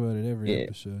 We talk about it every Yeah.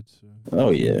 episode. So.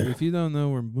 Oh yeah. If you don't know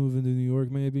we're moving to New York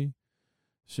maybe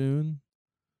soon,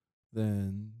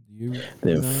 then you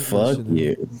Then not fuck listening.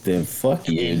 you. Then fuck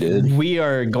you, dude. We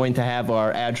are going to have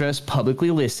our address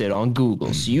publicly listed on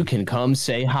Google, so you can come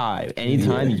say hi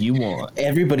anytime Yeah. you want.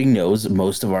 Everybody knows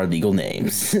most of our legal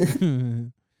names.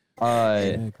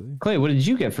 Exactly. Clay, what did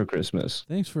you get for Christmas?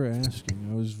 Thanks for asking.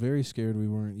 I was very scared you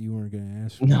weren't gonna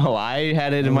ask. No, I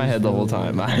had it in my head the whole was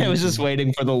time. really I was just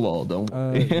waiting for the lull. Don't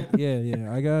worry.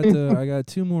 Yeah. I got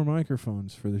 2 more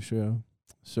microphones for the show.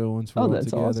 So once we're Oh, all that's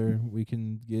together, we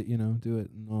can get do it,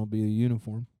 and I'll be a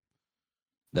uniform.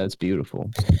 That's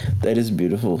beautiful. That is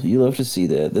beautiful. You love to see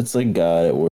that. That's like God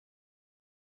at work.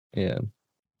 Yeah.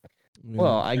 Yeah.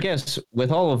 Well, I guess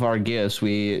with all of our gifts,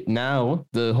 we now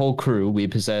the whole crew we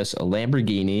possess a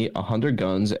Lamborghini, 100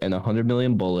 guns, and 100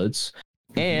 million bullets,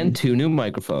 and 2 new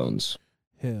microphones.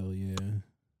 Hell yeah.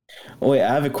 Oh, wait,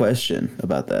 I have a question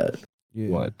about that. Yeah.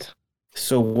 What?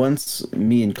 So once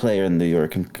me and Clay are in New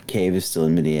York and Cave is still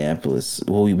in Minneapolis,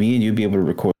 will me and you be able to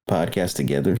record a podcast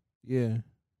together? Yeah.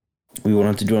 We won't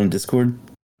have to do it on Discord?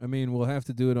 I mean, we'll have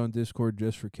to do it on Discord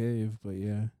just for Cave, but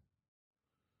yeah.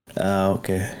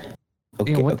 Okay.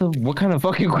 Okay. Yeah, what kind of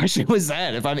fucking question was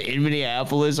that? If I'm in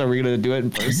Minneapolis, are we gonna do it in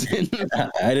person?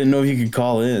 I didn't know if you could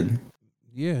call in.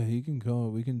 Yeah, he can call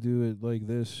it. We can do it like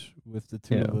this with the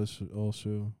two of us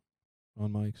also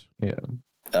on mics. Yeah.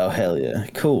 Oh, hell yeah.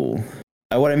 Cool.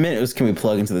 What I meant was, can we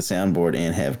plug into the soundboard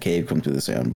and have Cave come through the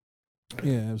sound?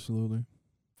 Yeah, absolutely.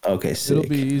 Okay, sick. It'll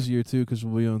be easier too because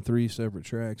we'll be on 3 separate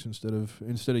tracks instead of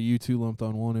you two lumped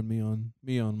on one and me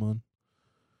on one.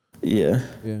 Yeah.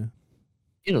 Yeah.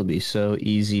 It'll be so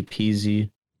easy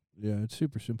peasy. Yeah, it's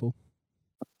super simple.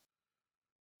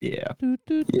 Yeah. Yeah.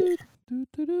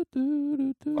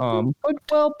 But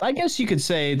well, I guess you could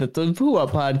say that the Who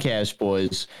Up Podcast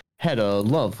boys had a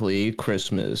lovely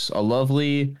Christmas, a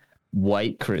lovely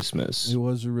white Christmas. It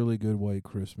was a really good white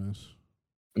Christmas.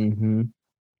 Mm-hmm.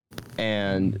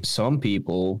 And some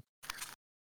people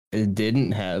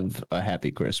didn't have a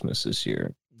happy Christmas this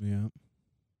year. Yeah.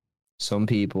 Some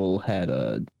people had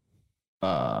a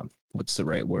what's the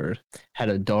right word? Had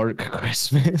a dark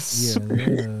Christmas.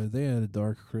 Yeah, they had a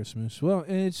dark Christmas. Well,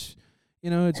 and it's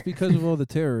because of all the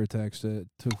terror attacks that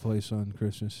took place on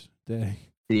Christmas Day.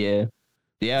 Yeah.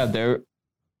 There,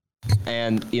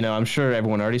 and I'm sure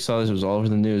everyone already saw this. It was all over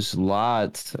the news.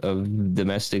 Lot of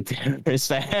domestic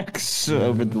terrorist acts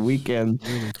over the weekend,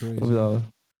 Really crazy. over the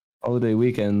holiday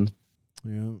weekend.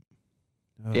 Yeah.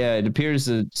 Yeah, it appears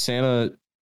that Santa.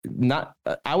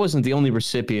 I wasn't the only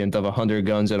recipient of 100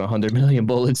 guns and 100 million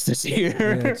bullets this year.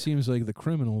 Yeah, it seems like the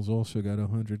criminals also got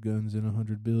 100 guns and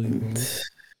 100 billion bullets.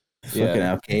 Fucking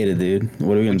Al Qaeda, dude.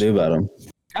 What are we gonna do about them?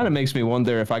 Kind of makes me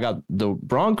wonder if I got the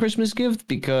wrong Christmas gift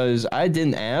because I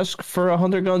didn't ask for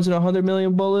 100 guns and 100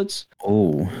 million bullets.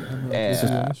 Oh, How much did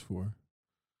you ask for?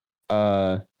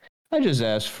 I just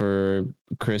asked for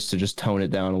Chris to just tone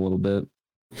it down a little bit.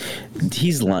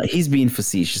 he's lying. He's being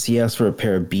facetious. He asked for a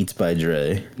pair of Beats by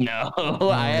Dre. No,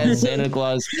 I had Santa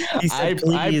Claus. He said,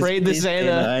 I prayed to please,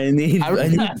 Santa. I need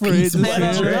Beats by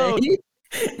Santa Dre. note.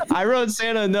 I wrote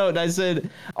Santa a note and I said,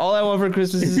 all I want for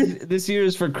Christmas this year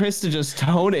is for Chris to just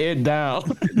tone it down.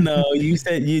 No, you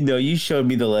said you showed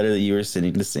me the letter that you were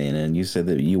sending to Santa, and you said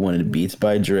that you wanted Beats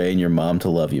by Dre and your mom to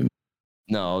love you.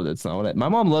 No, that's not what my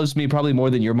mom loves me probably more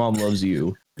than your mom loves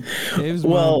you. Dave's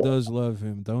mom does love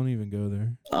him. Don't even go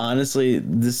there. Honestly,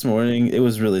 this morning it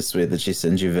was really sweet that she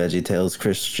sends you VeggieTales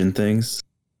Christian things.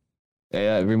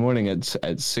 Yeah, every morning at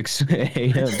 6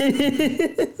 a.m.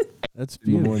 That's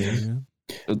beautiful, morning. man.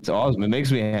 It's awesome. It makes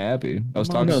me happy. I was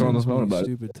Mom talking to her on the sends me phone about it.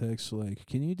 stupid texts like,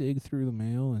 "Can you dig through the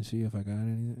mail and see if I got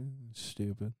anything?"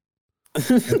 Stupid.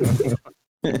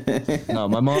 No,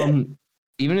 my mom,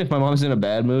 even if my mom's in a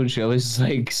bad mood, she always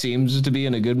seems to be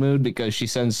in a good mood because she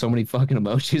sends so many fucking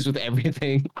emojis with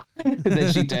everything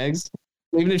that she texts.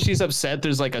 Even if she's upset,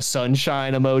 there's a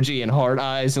sunshine emoji and heart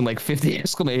eyes and 50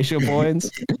 exclamation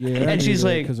points. Yeah, And she's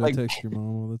because I text your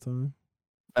mom all the time.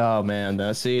 Oh man,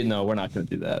 no, we're not gonna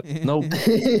do that. Nope.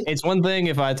 It's one thing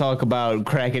if I talk about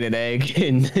cracking an egg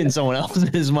in someone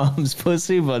else's mom's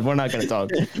pussy, but we're not gonna talk.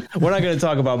 We're not gonna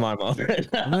talk about my mom right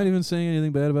now. I'm not even saying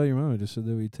anything bad about your mom. I just said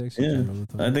that we text each other all the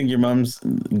time. I think your mom's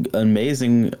an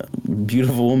amazing,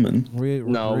 beautiful woman. We're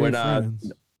No, great we're not.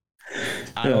 friends.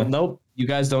 I don't. Nope. You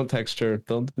guys don't text her.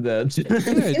 Don't do that. Yeah,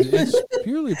 it's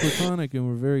purely platonic, and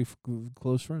we're very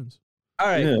close friends. All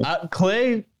right, Yeah.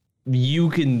 Clay, you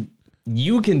can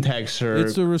text her.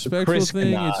 It's a respectful Chris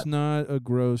thing. cannot. It's not a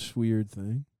gross, weird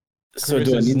thing. So Chris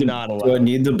do I is need to not do I allowed.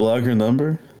 need to block her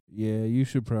number? Yeah, you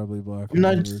should probably block. I'm her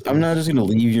not. number, I'm not 'cause- just gonna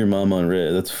leave your mom on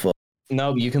red. That's fuck.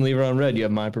 No, you can leave her on red. You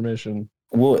have my permission.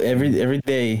 Well, every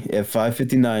day at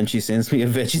 5:59, she sends me a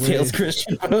VeggieTales Wait.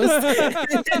 Christian post.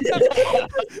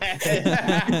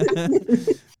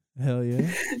 Hell yeah.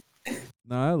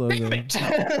 No, I love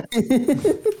that.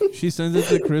 She sends it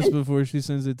to Chris before she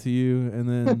sends it to you, and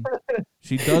then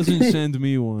she doesn't send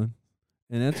me one,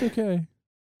 and that's okay.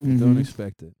 Don't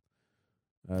expect it.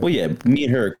 Well, yeah, me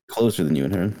and her are closer than you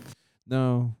and her.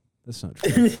 No, that's not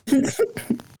true.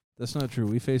 That's not true.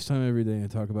 We FaceTime every day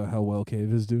and talk about how well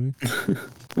Cave is doing.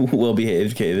 Well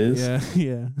behaved, Kate is.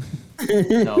 Yeah.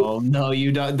 No,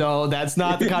 you don't. No, that's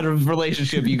not the kind of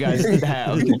relationship you guys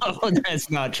have. No,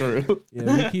 that's not true.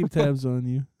 Yeah, we keep tabs on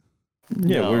you.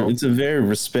 Yeah, No. it's a very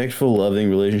respectful, loving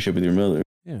relationship with your mother.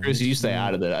 Yeah, Chris, you it's stay not-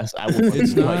 out of it. I will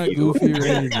It's fucking not fight you. goofy or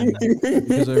anything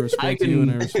because I respect you and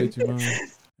I can- respect your mom,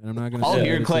 and I'm not gonna I'll say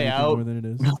hear that it's Clay anything out. more than it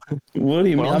is. What do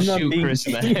you mean? Well, I'll I'm not shoot being. Chris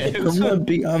in the head.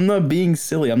 I'm not being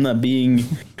silly. I'm not being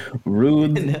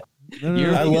rude. No, no,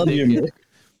 You're no, I being a love your. dickhead.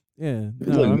 Yeah, no,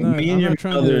 Look, I'm not. me and I'm your not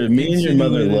trying mother- to me and your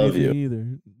mother insinuate love anything either.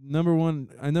 Number one,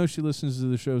 I know she listens to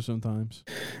the show sometimes,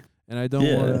 and I don't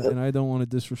Yeah. want to. And I don't want to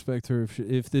disrespect her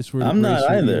if this were. To I'm not grace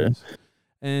her either. ears.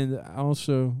 And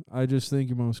also, I just think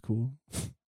your mom's cool.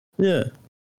 Yeah.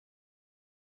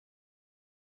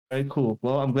 All right, cool.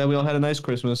 Well, I'm glad we all had a nice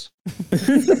Christmas.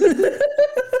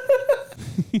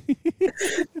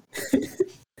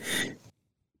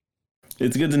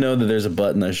 It's good to know that there's a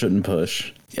button I shouldn't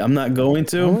push. I'm not going I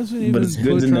to, wasn't even but it's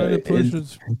good to know. trying to push It-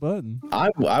 this button.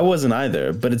 I wasn't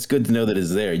either, but it's good to know that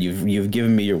it's there. You've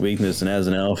given me your weakness, and as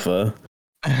an alpha,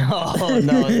 Oh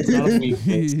no, it's not a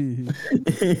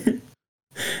weakness.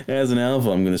 as an alpha,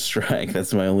 I'm gonna strike.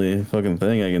 That's my only fucking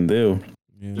thing I can do.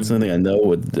 Yeah. It's something I know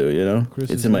what to do. You know,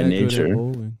 Chris it's is in my that good at nature.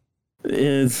 bowling.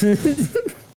 It's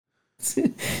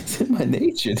it's in my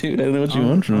nature, dude. I don't know what you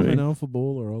want I'm from an me. alpha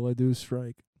bowler. All I do is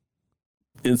strike.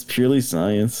 It's purely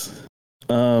science.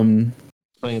 Playing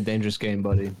a dangerous game,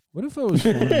 buddy. What if I was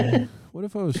funny? What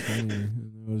if I was funny?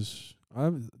 And it was I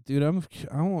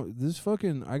want this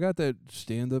fucking. I got that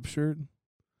stand up shirt.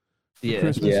 For Yeah.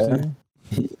 Christmas Yeah.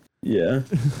 too. Yeah,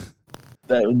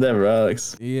 that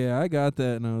rocks. Yeah, I got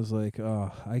that, and I was like,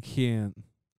 oh, I can't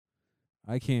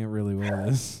really wear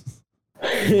this. I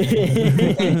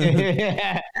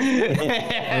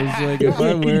was like, if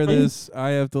I wear this, I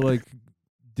have to like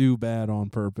do bad on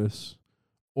purpose,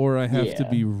 or I have to Yeah.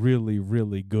 be really,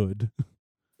 really good.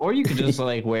 Or you could just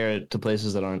like wear it to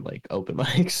places that aren't like open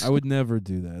mics. I would never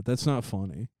do that. That's not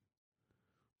funny.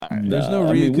 Alright. There's no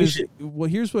I mean, reason. we should- Well,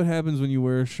 here's what happens when you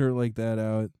wear a shirt like that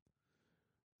out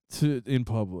in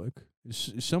public.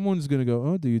 Someone's gonna go,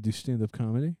 "Oh, do you do stand-up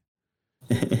comedy?"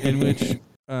 In which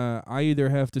I either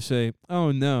have to say,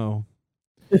 "Oh no,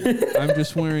 I'm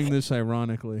just wearing this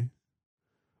ironically,"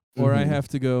 or I Mhm. have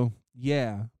to go,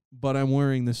 "Yeah, but I'm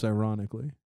wearing this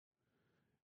ironically."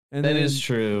 And That then, is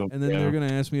true. And then yeah. they're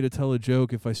gonna ask me to tell a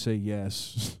joke if I say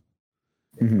yes.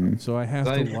 Mhm. So I have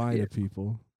to Like- lie to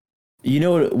people. You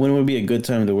know when would be a good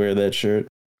time to wear that shirt?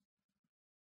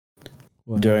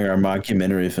 What? During our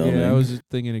mockumentary filming. Yeah, I was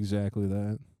thinking exactly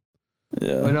that.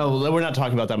 Yeah. Oh, no, we're not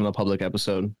talking about that on the public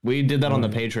episode. We did that on the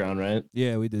Alright. Patreon, right?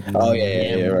 Yeah, we did. Do Oh that.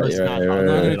 yeah, right, let's right, not right, talk I'm right, not about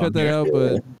gonna it right. cut that out,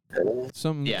 but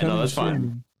something. Yeah, no, coming that's fine.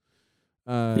 soon.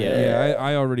 Yeah. Yeah,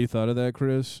 I already thought of that,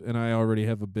 Chris, and I already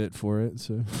have a bit for it.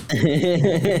 So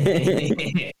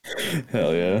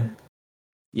Hell yeah.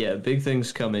 Yeah, big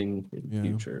things coming in the Yeah.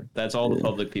 future. That's all the Yeah.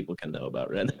 public people can know about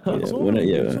right now. Yeah, that's all, when it-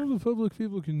 yeah. that's all the public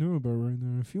people can know about right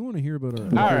now. If you want to hear about our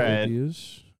All other right.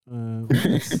 ideas,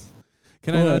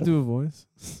 can I not do a voice?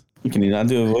 Can you not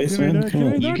do a voice, man? Come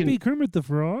on. You can- be Kermit the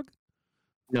Frog?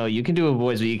 No, you can do a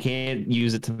voice, but you can't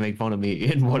use it to make fun of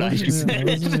me and what I just I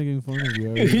wasn't said. making fun of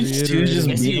you. I He was just reiterated-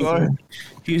 Yes, you are.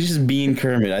 He was just being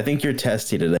Kermit. I think you're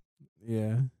testy today.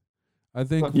 Yeah, I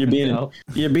think You're being No.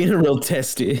 you're being a real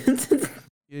testy.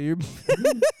 yeah, you're.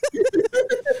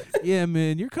 Yeah,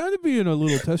 man, you're kind of being a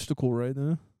little testicle right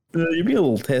now. You're being a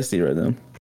little testy right now.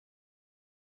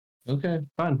 Okay,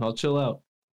 fine. I'll chill out.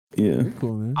 Yeah. You're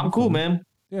cool, man. I'm You're cool, fine. man.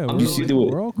 Yeah, I'm we're, Did you just see the way?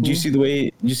 we're all cool. Did you see the way?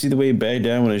 Did you see the way he backed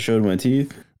down when I showed my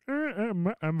teeth?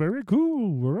 I'm very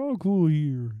cool. We're all cool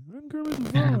here. I'm Kermit the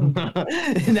Frog.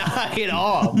 Knock it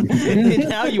off.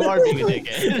 Now you are being a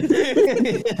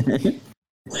dickhead.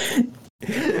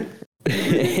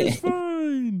 It's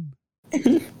fine.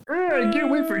 I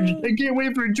can't wait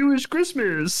for Jewish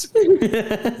Christmas.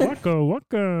 Waka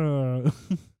waka.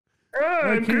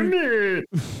 I'm Kermit.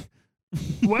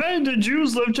 Why do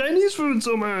Jews love Chinese food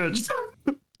so much?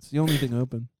 It's the only thing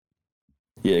open.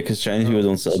 Yeah, because Chinese people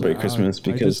don't celebrate Christmas I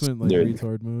because just went like they're.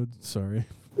 retard mode. Sorry.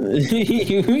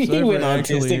 he Sorry went for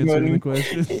actually autistic answering the mode.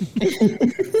 question.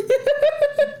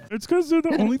 It's because they're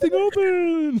the only thing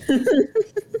open.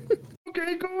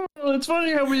 Okay, cool. It's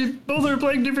funny how we both are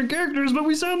playing different characters, but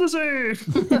we sound the same.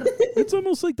 It's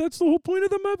almost like that's the whole point of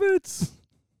the Muppets.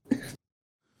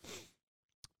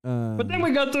 But then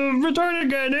we got the retarded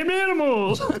guy named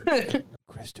Animals.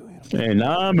 Chris do animal. Hey,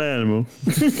 nah, I'm animal.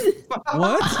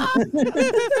 What?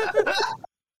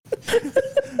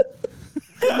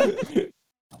 I can't-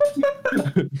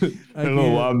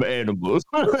 I'm Animals.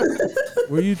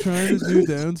 Were you trying to do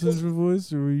Down syndrome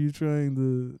voice, or were you trying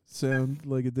to sound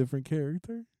like a different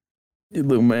character?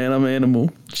 Look, man, I'm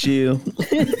animal. Chill.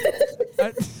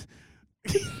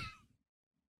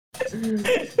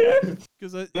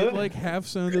 Because it like half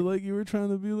sounded like you were trying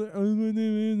to be like, "I'm an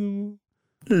animal."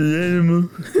 Animal.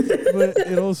 But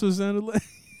it also sounded like.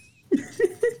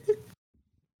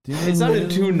 Do you know It who sounded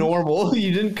Animal too is? normal.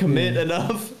 You didn't commit Yeah.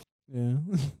 enough. Yeah.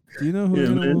 Do you know who Yeah,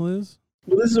 man. Animal is?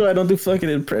 Well, this is why I don't do fucking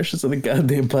impressions on the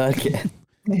goddamn podcast.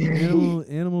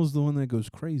 Animal's the one that goes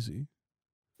crazy.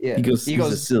 Yeah. He goes. He he's a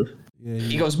goes- sil- Yeah.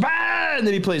 He goes, bah! And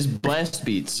then he plays blast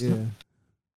beats. Yeah.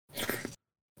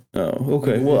 Oh,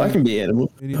 okay. Well, I can be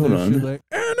animal. And he Hold does shit on. like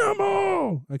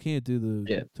Animal. I can't do the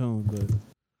Yeah. tone, but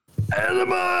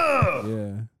Animal!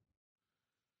 yeah.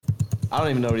 I don't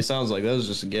even know what he sounds like. That was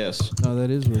just a guess. No, that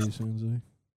is what he sounds like.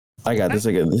 I got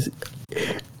this.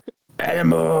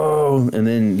 Animal. And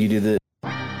then you do the.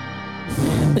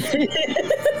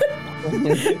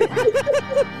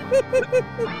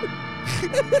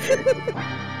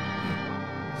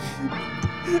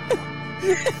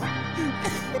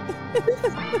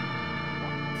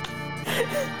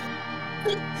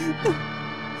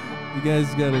 You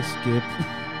guys gotta skip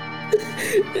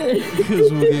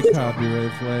because we'll get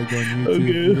copyright flagged on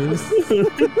YouTube for this.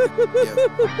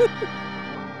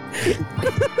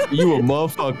 You a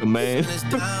motherfucker, man. It's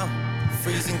down,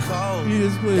 freezing cold. He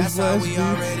just plays That's how blast we beats.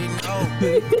 already know.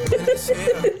 And it's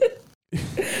here.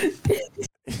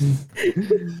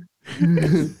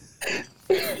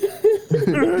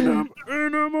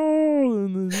 Animal,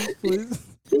 and then he plays,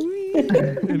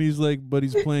 and he's like, but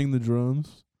he's playing the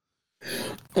drums.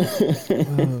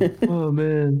 Oh,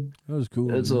 man. That was cool.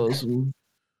 That's man. awesome.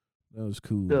 That was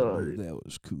cool. God. That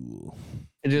was cool.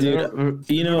 Dude, Dude,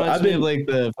 you know, reminds I've me been of, like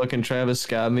the fucking Travis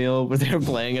Scott meal where they're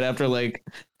playing it after like,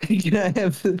 can I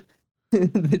have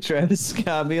the Travis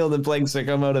Scott meal, then playing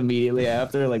Sicko Mode immediately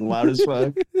after, like loud as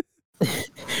fuck.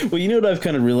 Well, you know what I've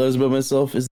kind of realized about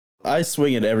myself is I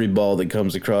swing at every ball that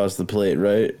comes across the plate,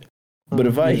 right? But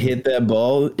if I hit that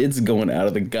ball, it's going out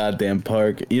of the goddamn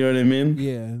park. You know what I mean?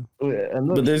 Yeah.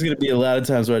 But there's gonna be a lot of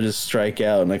times where I just strike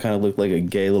out and I kind of look like a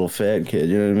gay little fat kid.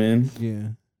 You know what I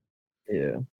mean? Yeah.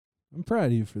 Yeah. I'm proud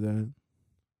of you for that.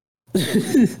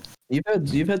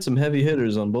 You've had some heavy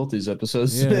hitters on both these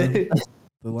episodes Yeah. today.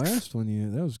 The last one, yeah,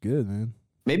 that was good, man.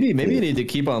 Maybe you need to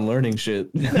keep on learning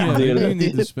shit. Yeah, Dude. maybe you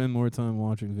need to spend more time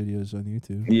watching videos on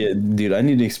YouTube. Yeah, dude, I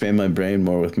need to expand my brain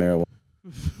more with marijuana.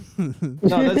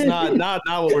 No, that's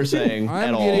not what we're saying I'm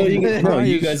at all. getting- No, High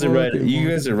you as guys are right. fuck and You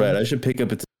guys are right. more- I should pick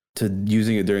up it to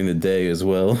using it during the day as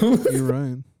well. You're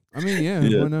right. I mean, yeah,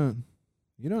 Yeah. why not?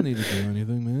 You don't need to do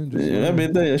anything, man. Just Yeah, I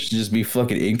mean, I should just be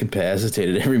fucking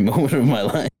incapacitated every moment of my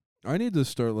life. I need to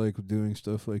start like doing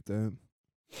stuff like that.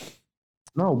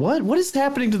 No, what is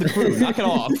happening to the crew? Knock it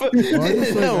off. Well, I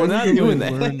just, like, No, we're I not need to, doing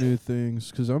like, that. Learn new things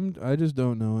because I just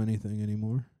don't know anything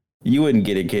anymore. You wouldn't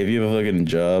get it, Cave. You have a fucking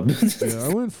job. Yeah,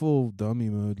 I went full dummy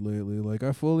mode lately. Like I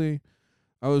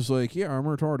was like, yeah, I'm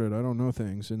retarded. I don't know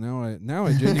things, and now I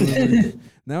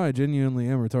genuinely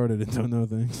am retarded and don't know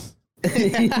things.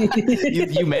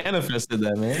 you manifested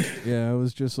that, man. Yeah, I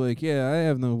was just like, yeah, I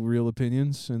have no real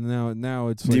opinions, and now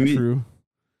it's Do like you- true.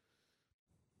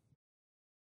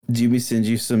 Do you send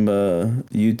you some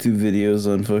YouTube videos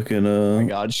on fucking Oh my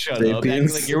God, shut up!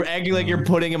 Sapiens? Acting like you're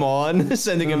putting him on,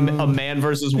 sending him a Man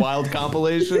versus Wild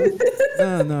compilation.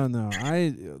 No.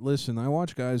 I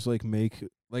watch guys like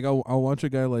I'll watch a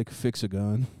guy like fix a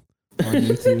gun on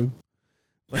YouTube.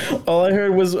 All I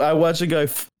heard was I watch a guy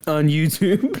on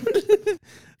YouTube.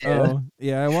 Oh,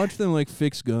 yeah, I watch them like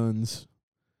fix guns.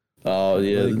 Oh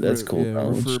yeah, Like, that's cool. Yeah,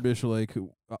 knowledge. refurbish like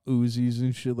Uzis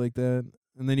and shit like that.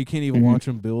 And then you can't even Mhm. watch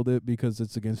them build it because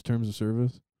it's against terms of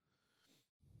service.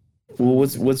 Well,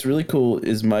 what's really cool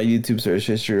is my YouTube search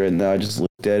history right now. I just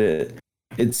looked at it.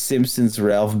 It's Simpsons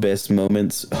Ralph Best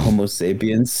Moments Homo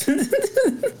Sapiens. What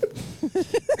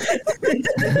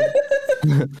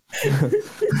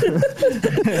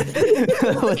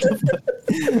the fuck?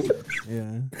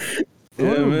 Yeah. I Yeah,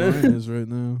 wonder what man. mine is right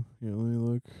now. Yeah, let me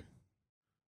look.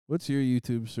 What's your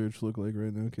YouTube search look like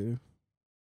right now, Cave?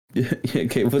 Yeah,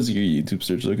 okay, what's your YouTube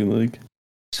search looking like?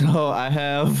 So I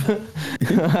have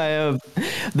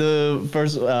the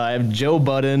first. I have Joe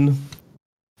Budden,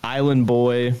 Island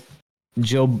Boy,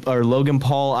 Logan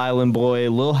Paul, Island Boy,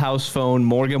 Lil House Phone,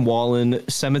 Morgan Wallen,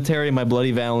 Cemetery, My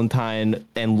Bloody Valentine,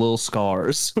 and Lil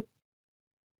Scars.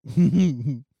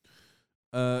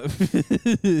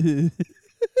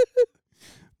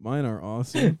 Mine are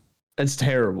awesome. That's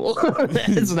terrible.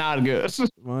 It's not good.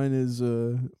 Mine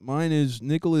is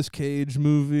Nicolas Cage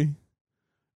movie.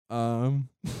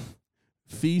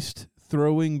 Feast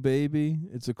throwing baby.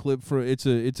 It's a clip from a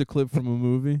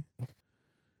movie.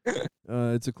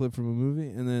 It's a clip from a movie,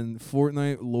 and then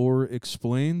Fortnite lore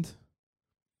explained.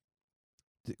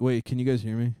 Wait, can you guys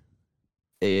hear me?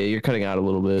 Yeah, you're cutting out a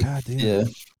little bit. God damn. Yeah.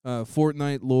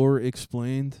 Fortnite lore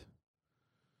explained.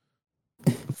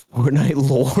 Fortnite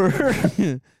lore.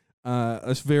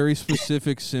 A very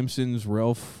specific Simpsons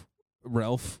Ralph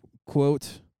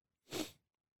quote.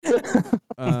 Oh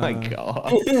my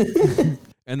god.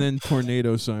 And then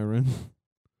tornado siren.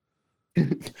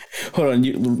 Hold on,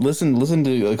 you listen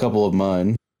to a couple of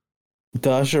mine.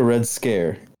 Dasha Red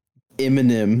Scare,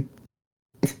 Eminem,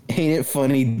 Ain't It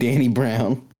Funny, Danny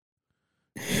Brown,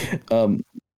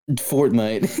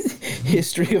 Fortnite,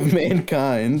 History of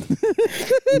Mankind,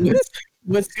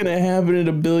 what's gonna happen in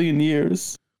a billion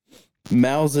years,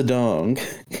 Mao Zedong,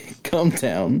 Come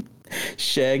Down,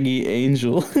 Shaggy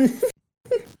Angel.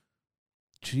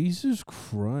 Jesus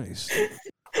Christ.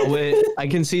 Oh, wait, I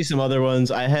can see some other ones.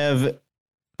 I have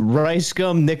Rice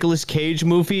Gum, Nicolas Cage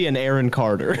movie, and Aaron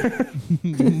Carter.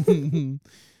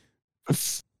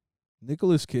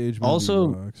 Nicolas Cage movie Also-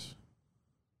 rocks.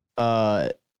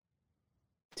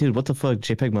 Dude, what the fuck?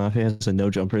 JPEG Mafia has a no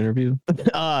jumper interview.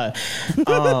 No,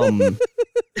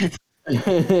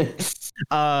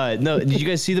 did you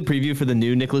guys see the preview for the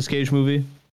new Nicolas Cage movie?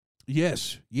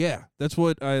 Yes, yeah. That's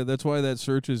why that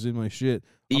search is in my shit.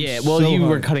 I'm Yeah, well, so you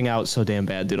were hyped. cutting out so damn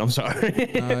bad, dude. I'm sorry.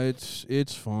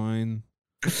 It's fine.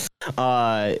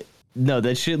 No,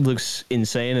 that shit looks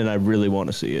insane, and I really want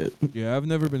to see it. Yeah, I've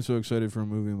never been so excited for a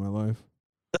movie in my life.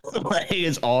 Like,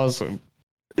 it's awesome.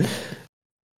 What's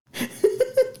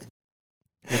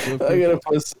up, I Chris? gotta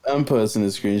post. I'm posting a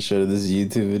screenshot of this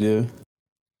YouTube video.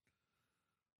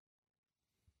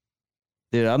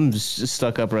 Dude, I'm just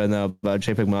stuck up right now about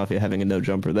JPEG Mafia having a no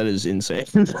jumper. That is insane.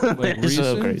 That is so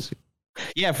recent? crazy.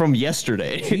 Yeah, from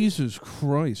yesterday. Jesus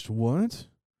Christ, what?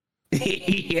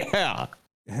 Yeah.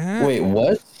 Huh? Wait,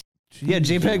 what? Yeah,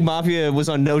 Jesus. JPEG Mafia was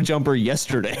on no jumper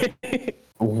yesterday.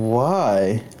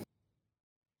 Why?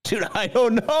 Dude, I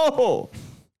don't know.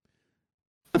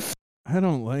 I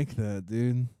don't like that,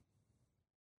 dude.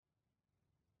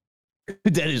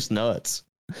 That is nuts.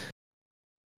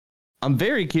 I'm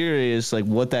very curious, like,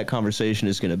 what that conversation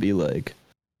is going to be like.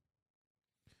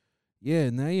 Yeah,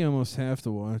 now you almost have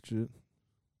to watch it.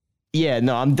 Yeah,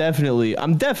 no, I'm definitely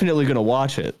going to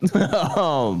watch it.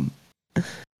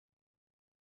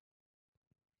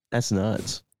 That's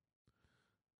nuts.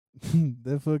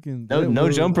 That fucking No, that no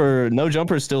will- jumper, no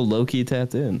jumper still low key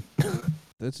tapped in.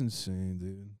 That's insane,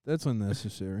 dude. That's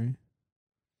unnecessary.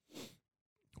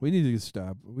 We need to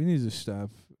stop. We need to stop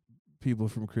people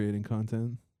from creating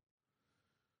content.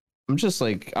 I'm just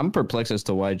like, I'm perplexed as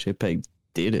to why JPEG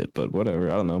did it, but whatever.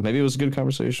 I don't know. Maybe it was a good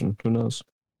conversation. Who knows?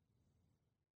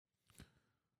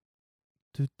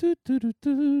 What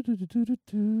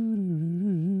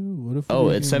if Oh,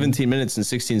 we at can- 17 minutes and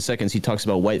 16 seconds, he talks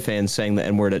about white fans saying the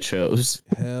N-word at shows.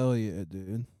 Hell yeah,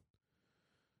 dude.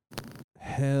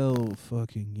 Hell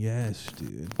fucking yes,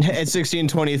 dude. At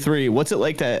 16:23, what's it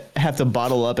like to have to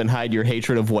bottle up and hide your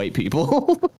hatred of white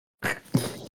people?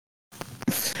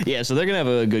 Yeah, so they're gonna have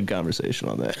a good conversation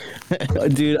on that.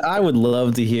 Dude, I would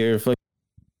love to hear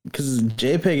because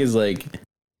JPEG is like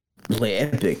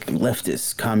epic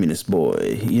leftist communist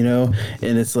boy, you know,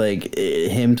 and it's like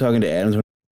him talking to Adams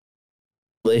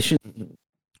relation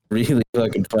really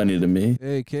fucking funny to me.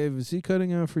 Hey, Cave, is he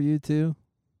cutting out for you too?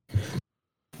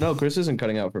 No, Chris isn't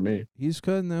cutting out for me. He's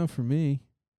cutting out for me.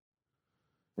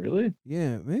 Really?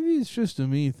 Yeah, maybe it's just a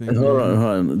me thing. Hold dude.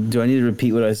 on. Do I need to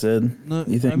repeat what I said No,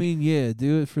 You think? I mean, yeah,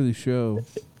 do it for the show.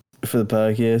 for the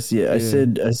podcast? Yeah, I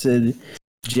said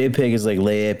JPEG is like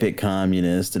lay epic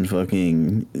communist and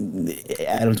fucking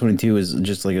Adam 22 is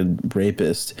just like a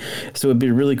rapist. So it'd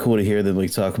be really cool to hear them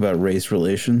like talk about race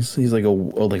relations. He's like a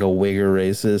wigger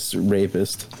racist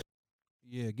rapist.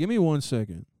 Yeah, give me 1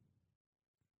 second.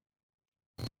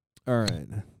 All right,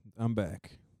 I'm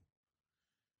back.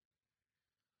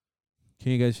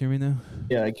 Can you guys hear me now?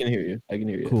 Yeah, I can hear you. I can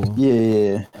hear you. Cool.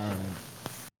 Yeah. All right.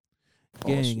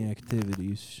 Gang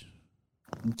activities.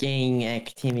 Gang Gang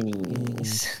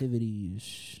activities.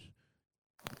 activities.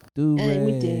 Do I'm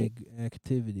with rag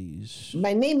activities.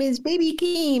 My name is Baby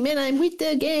Keem, and I'm with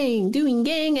the gang doing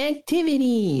gang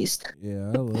activities.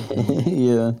 Yeah, I love him.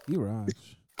 Yeah. He rocks.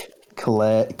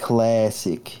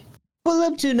 Classic. Pull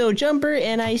up to No Jumper,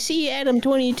 and I see Adam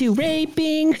 22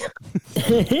 raping.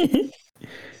 Yeah.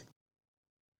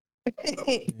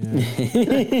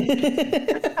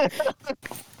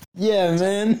 Yeah,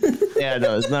 man. Yeah,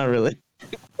 no, it's not really.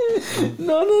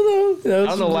 No. I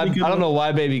don't know why. I don't know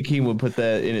why Baby Keem would put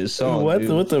that in his song. What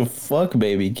dude. the fuck,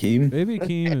 baby Keem? Baby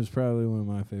Keem is probably one of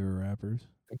my favorite rappers.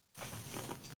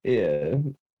 Yeah.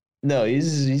 No,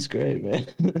 he's great, man.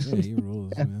 Yeah, he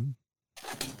rules, man.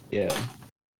 Yeah.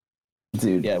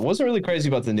 Dude. Yeah, it wasn't really crazy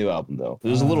about the new album though. It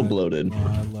was a little bloated.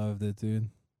 Oh, I loved it, dude.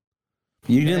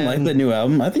 You didn't like And- the new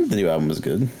album? I think the new album was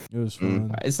good. It was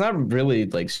fun. It's not really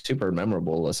like super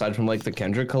memorable aside from like the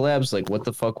Kendrick collabs. Like, what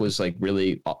the fuck was like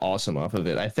really awesome off of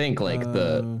it? I think like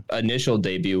the initial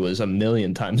debut was a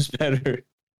million times better.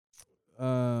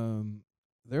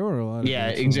 There were a lot of Yeah,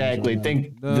 good songs exactly. on it.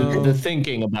 Think No. the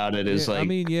thinking about it is Yeah, like I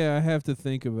mean, yeah, I have to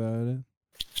think about it.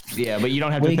 yeah, but you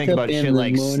don't have to think about shit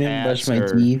like brush stats my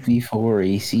or teeth before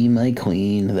I see my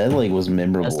queen. That like was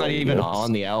memorable. that's not I even guess.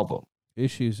 on the album.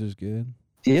 Issues is good.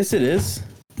 Yes, it is.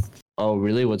 Oh,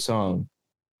 really? What song?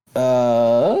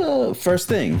 First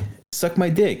thing, suck my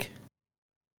dick.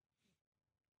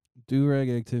 Do-rag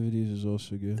activities is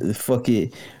also good. Fuck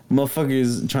it,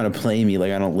 motherfuckers trying to play me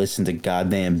like I don't listen to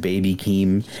goddamn Baby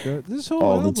Keem. This whole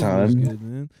All the album is time. good,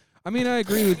 man. I mean, I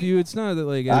agree with you. It's not that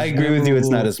like I as agree with you. It's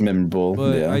not memorable, as memorable.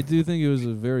 but Yeah, I do think it was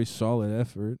a very solid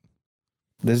effort.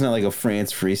 there's not like a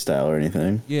France freestyle or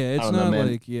anything. Yeah, it's don't know, not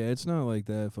man. like it's not like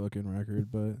that fucking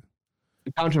record, but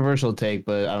Controversial take,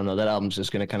 but I don't know. That album's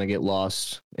just gonna kind of get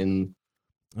lost in.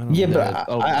 I don't Yeah, know. but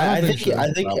Oh, I don't think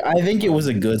think so. I think it was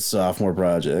a good sophomore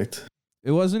project.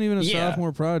 It wasn't even a Yeah.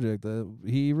 sophomore project.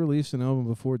 He released an album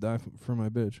before Die for My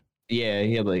Bitch. Yeah,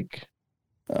 he had like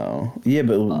Oh yeah,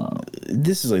 but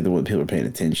this is like the one people are paying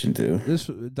attention to. This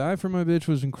Die for My Bitch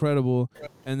was incredible,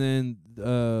 and then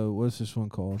what's this one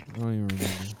called? I don't even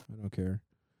remember. I don't care.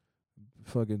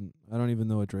 Fucking, I don't even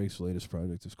know what Drake's latest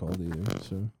project is called either.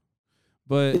 So,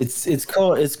 but It's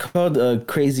called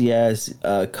Crazy Ass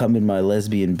Come in My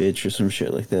Lesbian Bitch or some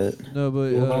shit like that. no,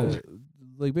 but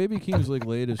like Baby Keem's like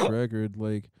latest record,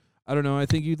 like I don't know. I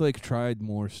think you'd like tried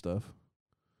more stuff.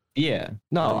 yeah.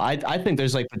 No, I think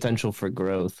there's like potential for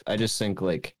growth. I just think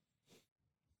like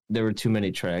there were too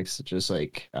many tracks. that Just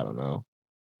like I don't know.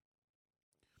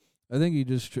 I think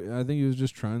he was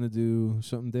just trying to do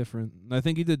something different. And I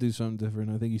think he did do something different.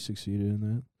 I think he succeeded in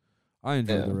that. I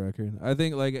enjoyed Yeah. the record. I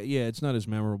think like yeah, it's not as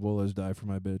memorable as Die for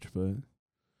My Bitch, but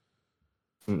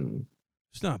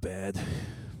it's not bad.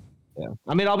 Yeah.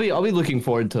 I mean, I'll be looking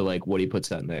forward to like what he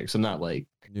puts out next. I'm not like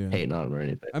Yeah. hating on him or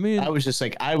anything. I mean, I was just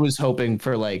like I was hoping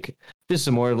for like just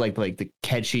some more like the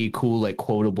catchy, cool like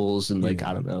quotables and like Yeah.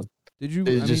 I don't know. did you?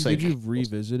 it's I just mean, did like- you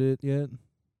revisit it yet?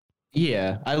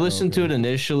 Yeah, I listened to okay. it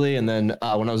initially, and then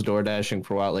when I was door dashing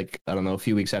for a while, like I don't know, a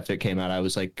few weeks after it came out, I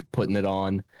was like putting it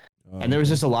on, and there was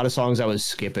just a lot of songs I was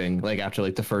skipping, like after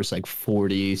like the first like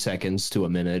 40 seconds to a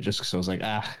minute, just because I was like,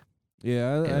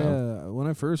 Yeah, You when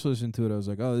I first listened to it, I was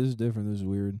like, "Oh, this is different. This is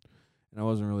weird," and I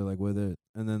wasn't really like with it.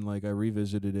 And then like I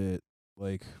revisited it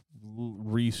like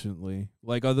recently,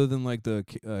 like other than like the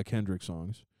Kendrick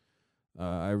songs,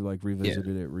 I like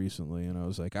revisited it recently, and I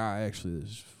was like, actually, this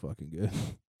is fucking good."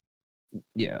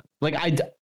 yeah, like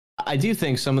I do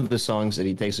think some of the songs that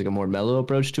he takes like a more mellow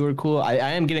approach to are cool. I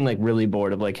am getting like really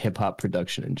bored of like hip hop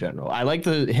production in general. I like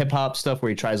the hip hop stuff where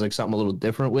he tries like something a little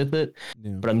different with it,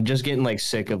 Yeah, but I'm just getting like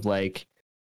sick of like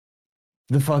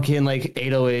the fucking like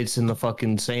 808s and the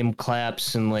fucking same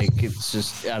claps and like it's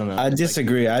just I don't know. I It's, like,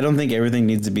 disagree. I don't think everything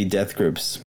needs to be death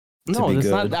groups. no, be that's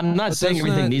good. not. I'm not But saying that's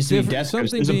everything not needs to be different- death grips.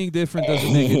 Something There's a- being different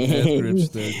doesn't make it death grips,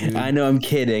 though, dude. I know. I'm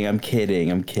kidding. I'm kidding.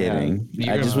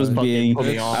 you're I just gonna was fucking being. put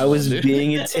me off I was on it.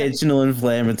 being intentional,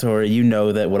 inflammatory. You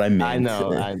know that what I meant. I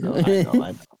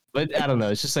know. But I don't know.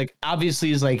 It's just like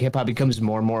obviously, as like hip hop becomes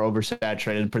more and more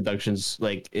oversaturated, productions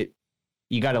like it.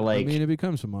 You gotta like. I mean, it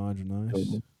becomes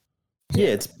homogenized.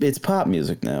 Yeah, it's pop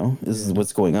music now. This is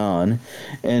what's going on,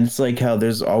 and it's like how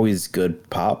there's always good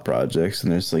pop projects,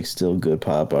 and there's like still good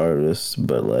pop artists,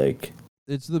 but like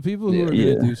It's the people who are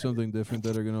Yeah. gonna do something different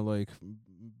that are gonna like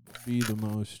be the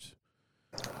most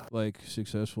like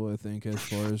successful. I think as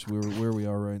far as where we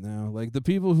are right now, like the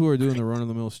people who are doing the run of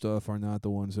the mill stuff are not the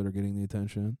ones that are getting the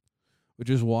attention, which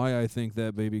is why I think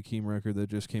that Baby Keem record that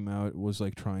just came out was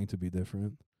like trying to be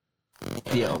different.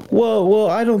 Yeah. well,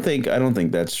 I don't think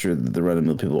that's true. That the run of the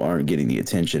mill people aren't getting the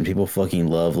attention. People fucking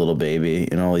love Little Baby,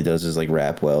 and all he does is like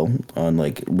rap well on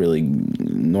like really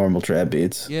normal trap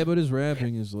beats. Yeah, but his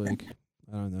rapping is like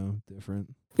I don't know, different.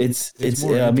 It's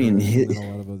more I mean, interesting than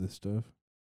a lot of other stuff.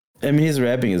 his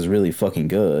rapping is really fucking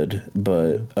good,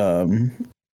 but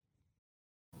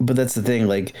that's the thing.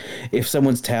 Like, if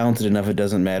someone's talented enough, it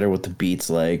doesn't matter what the beat's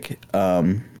like.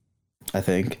 I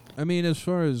think. I mean, as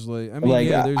far as like, I mean, Like,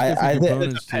 yeah, there's I different think-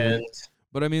 components to it.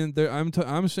 But I mean,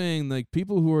 I'm saying like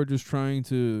people who are just trying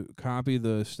to copy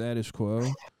the status quo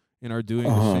and are doing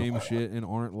the same shit and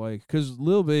aren't like, because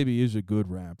Lil Baby is a good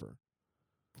rapper.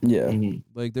 Yeah. Mhm.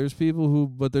 Like there's people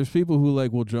who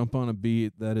like will jump on a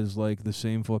beat that is like the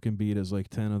same fucking beat as like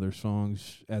 10 other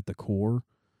songs at the core,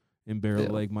 and barely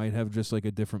Yeah. like might have just like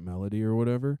a different melody or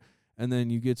whatever. And then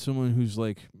you get someone who's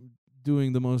like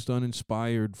doing the most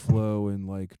uninspired flow and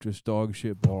like just dog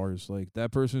shit bars, like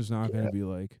that person's not gonna be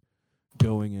like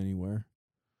going anywhere.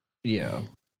 Yeah.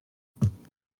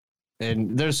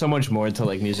 And there's so much more to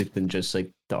like music than just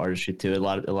like the artistry too. A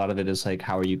lot of it is like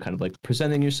how are you kind of like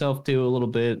presenting yourself to a little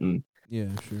bit, and Yeah,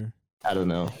 sure. I don't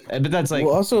know. But that's like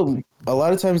Well, also, a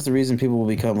lot of times the reason people will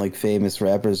become like famous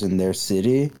rappers in their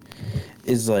city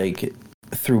is like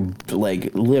through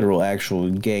like literal actual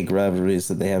gang rivalries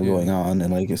that they have going on,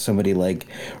 and like if somebody like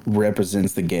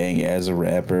represents the gang as a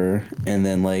rapper, and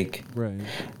then like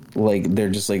they're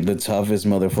just like the toughest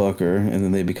motherfucker, and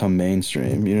then they become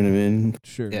mainstream. You know what I mean?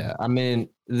 Sure. Yeah, I mean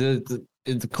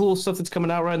the cool stuff that's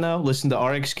coming out right now. Listen to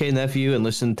RXK Nephew and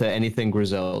listen to anything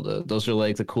Griselda. Those are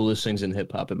like the coolest things in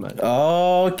hip hop in my opinion.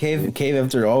 Oh, Cave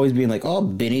after always being like, oh,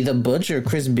 Benny the Butcher,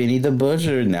 Chris Benny the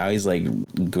Butcher. Now he's like,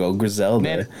 go Griselda.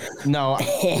 Man, no,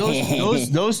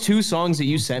 those two songs that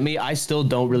you sent me, I still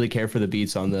don't really care for the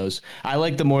beats on those. I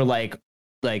like the more like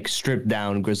stripped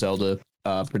down Griselda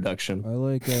production. I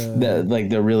like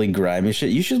the really grimy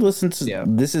shit. You should listen to.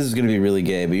 This is gonna be really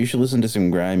gay, but you should listen to some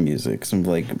grime music, some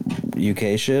like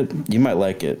UK shit. You might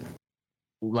like it.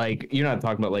 Like you're not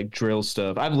talking about like drill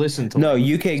stuff. I've listened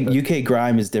to UK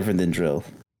grime is different than drill.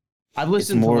 I've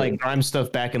listened to like grime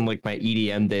stuff back in like my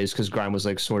EDM days because grime was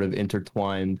like sort of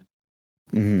intertwined.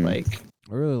 Mm-hmm. Like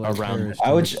I really like around.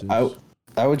 I would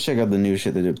check out the new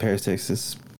shit they did, Paris,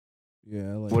 Texas.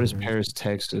 Yeah, I like what is Paris,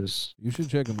 Texas? You should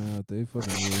check them out. They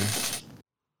fucking rule.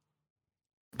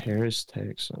 Paris,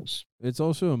 Texas. It's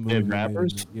also a movie. They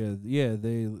rappers? Yeah.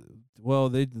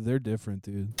 They're different,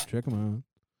 dude. Check them out.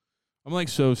 I'm like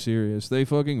so serious. They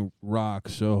fucking rock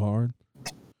so hard.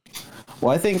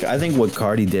 Well, I think what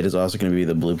Cardi did is also going to be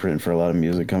the blueprint for a lot of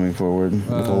music coming forward with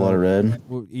a lot of red.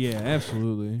 Well, yeah,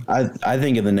 absolutely. I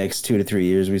think in the next 2 to 3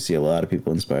 years we see a lot of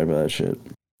people inspired by that shit.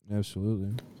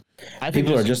 Absolutely. I think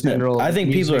people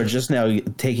are just now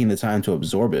taking the time to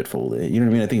absorb it fully. You know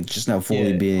what I mean? I think it's just now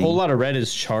fully being. A whole lot of red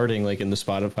is charting like in the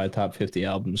Spotify top 50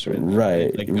 albums right now.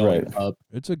 Right, like going up.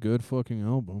 It's a good fucking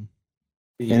album.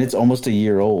 Yeah. And it's almost a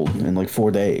year old in like 4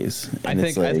 days. And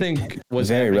I think what's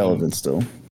very relevant still.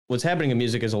 What's happening in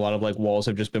music is a lot of like walls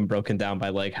have just been broken down by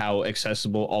like how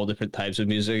accessible all different types of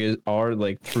music are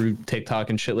like through TikTok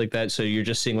and shit like that. So you're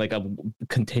just seeing like a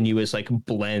continuous like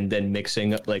blend and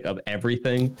mixing like of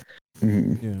everything.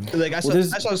 Mm-hmm. Yeah. Like I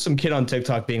saw some kid on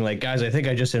TikTok being like, guys, I think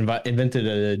I just invented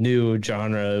a new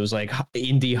genre. It was like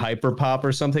indie hyper pop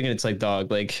or something. And it's like,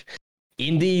 dog, like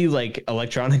indie like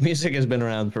electronic music has been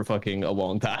around for fucking a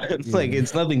long time. It's like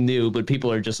it's nothing new, but people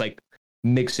are just like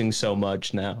mixing so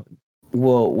much now.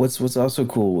 Well, what's also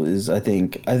cool is I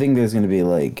think there's gonna be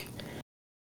like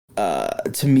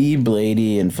to me,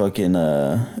 Bladee and fucking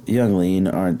Young Lean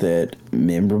aren't that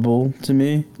memorable to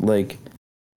me. Like,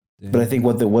 but I think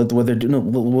what they're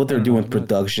doing with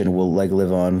production will like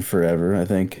live on forever. I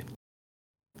think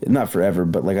not forever,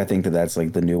 but like I think that's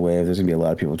like the new wave. There's gonna be a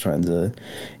lot of people trying to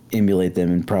emulate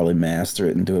them and probably master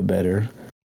it and do it better.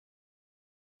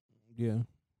 Yeah,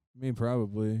 I mean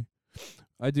probably.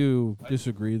 I do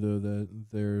disagree though that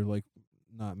they're like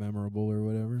not memorable or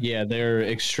whatever. Yeah, they're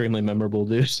extremely memorable,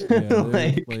 dude. Yeah,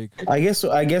 like I guess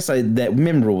that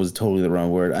memorable was totally the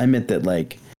wrong word. I meant that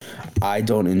like I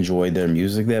don't enjoy their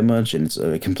music that much, and it's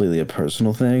completely a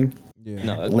personal thing. Yeah.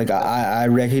 No, like I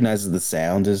recognize that the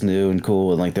sound is new and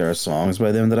cool, and like there are songs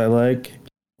by them that I like.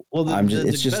 Well,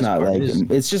 it's just not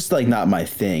my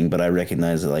thing, but I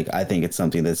recognize that like I think it's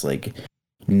something that's like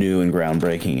new and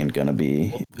groundbreaking and gonna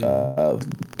be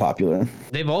popular.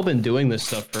 They've all been doing this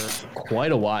stuff for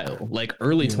quite a while, like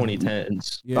early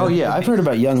 2010s. Yeah. Oh yeah, I've heard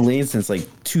about Young Lean since like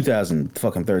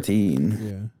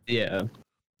 2013. Yeah.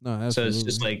 No, absolutely. So it's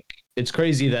just like it's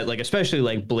crazy that like especially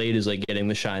like Blade is like getting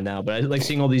the shine now, but I like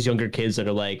seeing all these younger kids that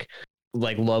are like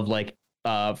love like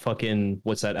fucking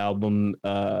what's that album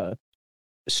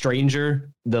Stranger,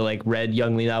 the like red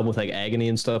Young Lean album with like Agony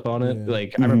and stuff on it. Yeah.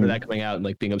 Like I remember that coming out and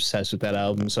like being obsessed with that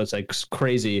album. So it's like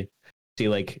crazy to see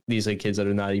like these like kids that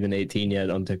are not even 18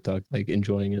 yet on TikTok like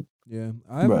enjoying it. Yeah,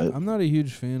 I'm not a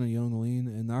huge fan of Young Lean,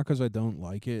 and not because I don't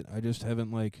like it. I just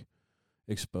haven't like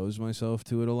exposed myself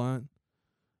to it a lot.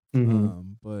 Mm-hmm.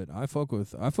 But I fuck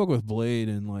with Blade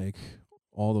and like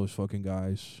all those fucking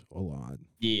guys a lot.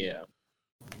 Yeah.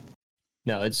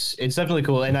 No, it's definitely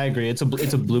cool, and I agree. It's a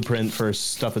blueprint for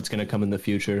stuff that's gonna come in the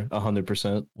future,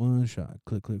 100%. One shot,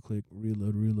 click, click, click,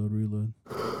 reload.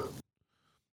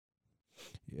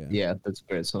 Yeah, that's a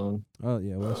great song. Oh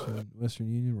yeah,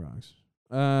 Western Union rocks.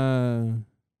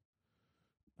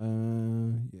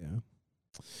 Yeah.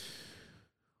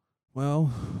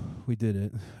 Well, we did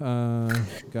it,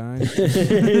 guys.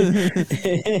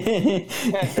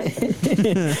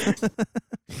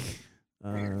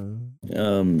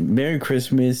 Merry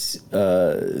Christmas.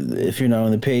 If you're not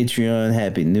on the Patreon,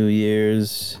 Happy New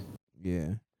Year's.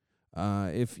 Yeah.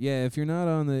 If you're not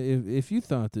on the if you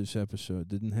thought this episode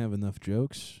didn't have enough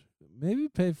jokes, maybe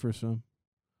pay for some.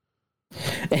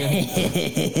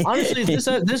 Honestly, this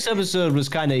episode was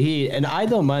kind of heat, and I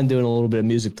don't mind doing a little bit of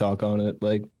music talk on it.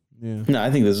 Like, Yeah. No, I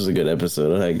think this was a good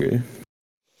episode. I agree.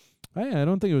 I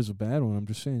don't think it was a bad one. I'm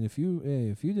just saying if you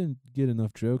didn't get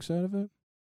enough jokes out of it,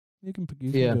 you can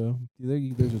Yeah. go.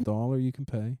 There's $1 you can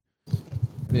pay.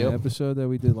 The Yep. episode that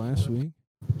we did last week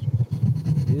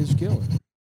is killer.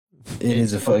 It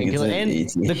is a fucking killer. And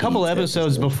the couple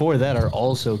episodes before that are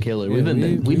also killer. Yeah,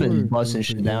 we've we been were busting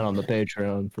shit pretty down good. on the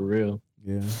Patreon for real.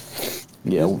 Yeah.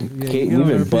 Yeah, Yeah, Kate, you get we've on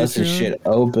our been busting Patreon? shit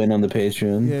open on the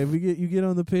Patreon. Yeah, if you get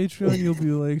on the Patreon, you'll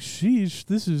be like, sheesh,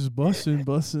 this is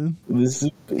bussin'. This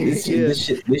shit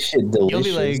delicious. You'll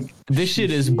be like, this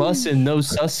shit is bussin', no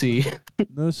sussy.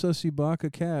 No sussy baka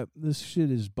cap. This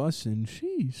shit is bussin'.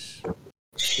 Sheesh.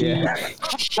 Yeah.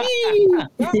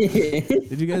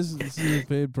 Did you guys see the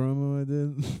paid promo I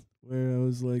did? Where I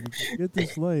was like, get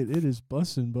this light. It is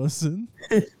bussin'.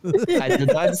 I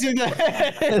did not see that.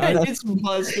 It's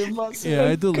bussin'. Yeah,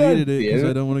 I deleted it because damn it.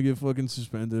 I don't want to get fucking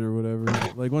suspended or whatever.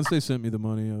 Like once they sent me the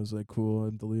money, I was like, cool,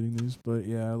 I'm deleting these. But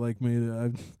yeah, I like made it.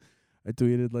 I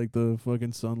tweeted like the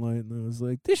fucking sunlight, and I was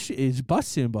like, this shit is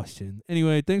bussin'.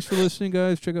 Anyway, thanks for listening,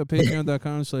 guys. Check out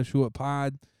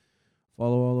patreon.com/whowitpod.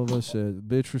 Follow all of us at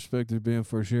Bitch Respected Band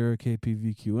Forgera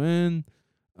KPVQN.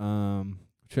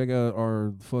 Check out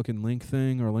our fucking link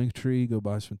thing, our link tree. Go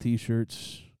buy some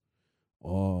t-shirts.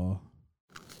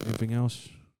 Anything else?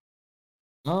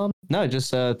 No,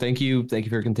 just thank you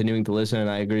for continuing to listen, and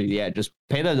I agree. Yeah, just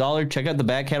pay that $1. Check out the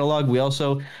back catalog. We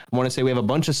also want to say we have a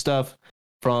bunch of stuff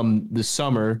from the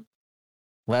summer,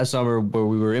 last summer, where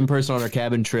we were in person on our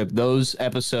cabin trip. Those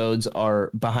episodes are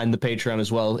behind the Patreon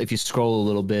as well, if you scroll a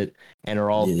little bit, and are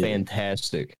all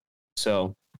fantastic.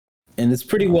 So, and it's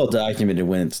pretty well documented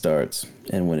when it starts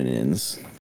and when it ends.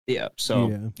 yeah.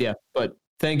 So, yeah. But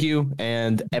thank you,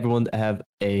 and everyone have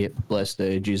a blessed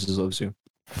day. Jesus loves you.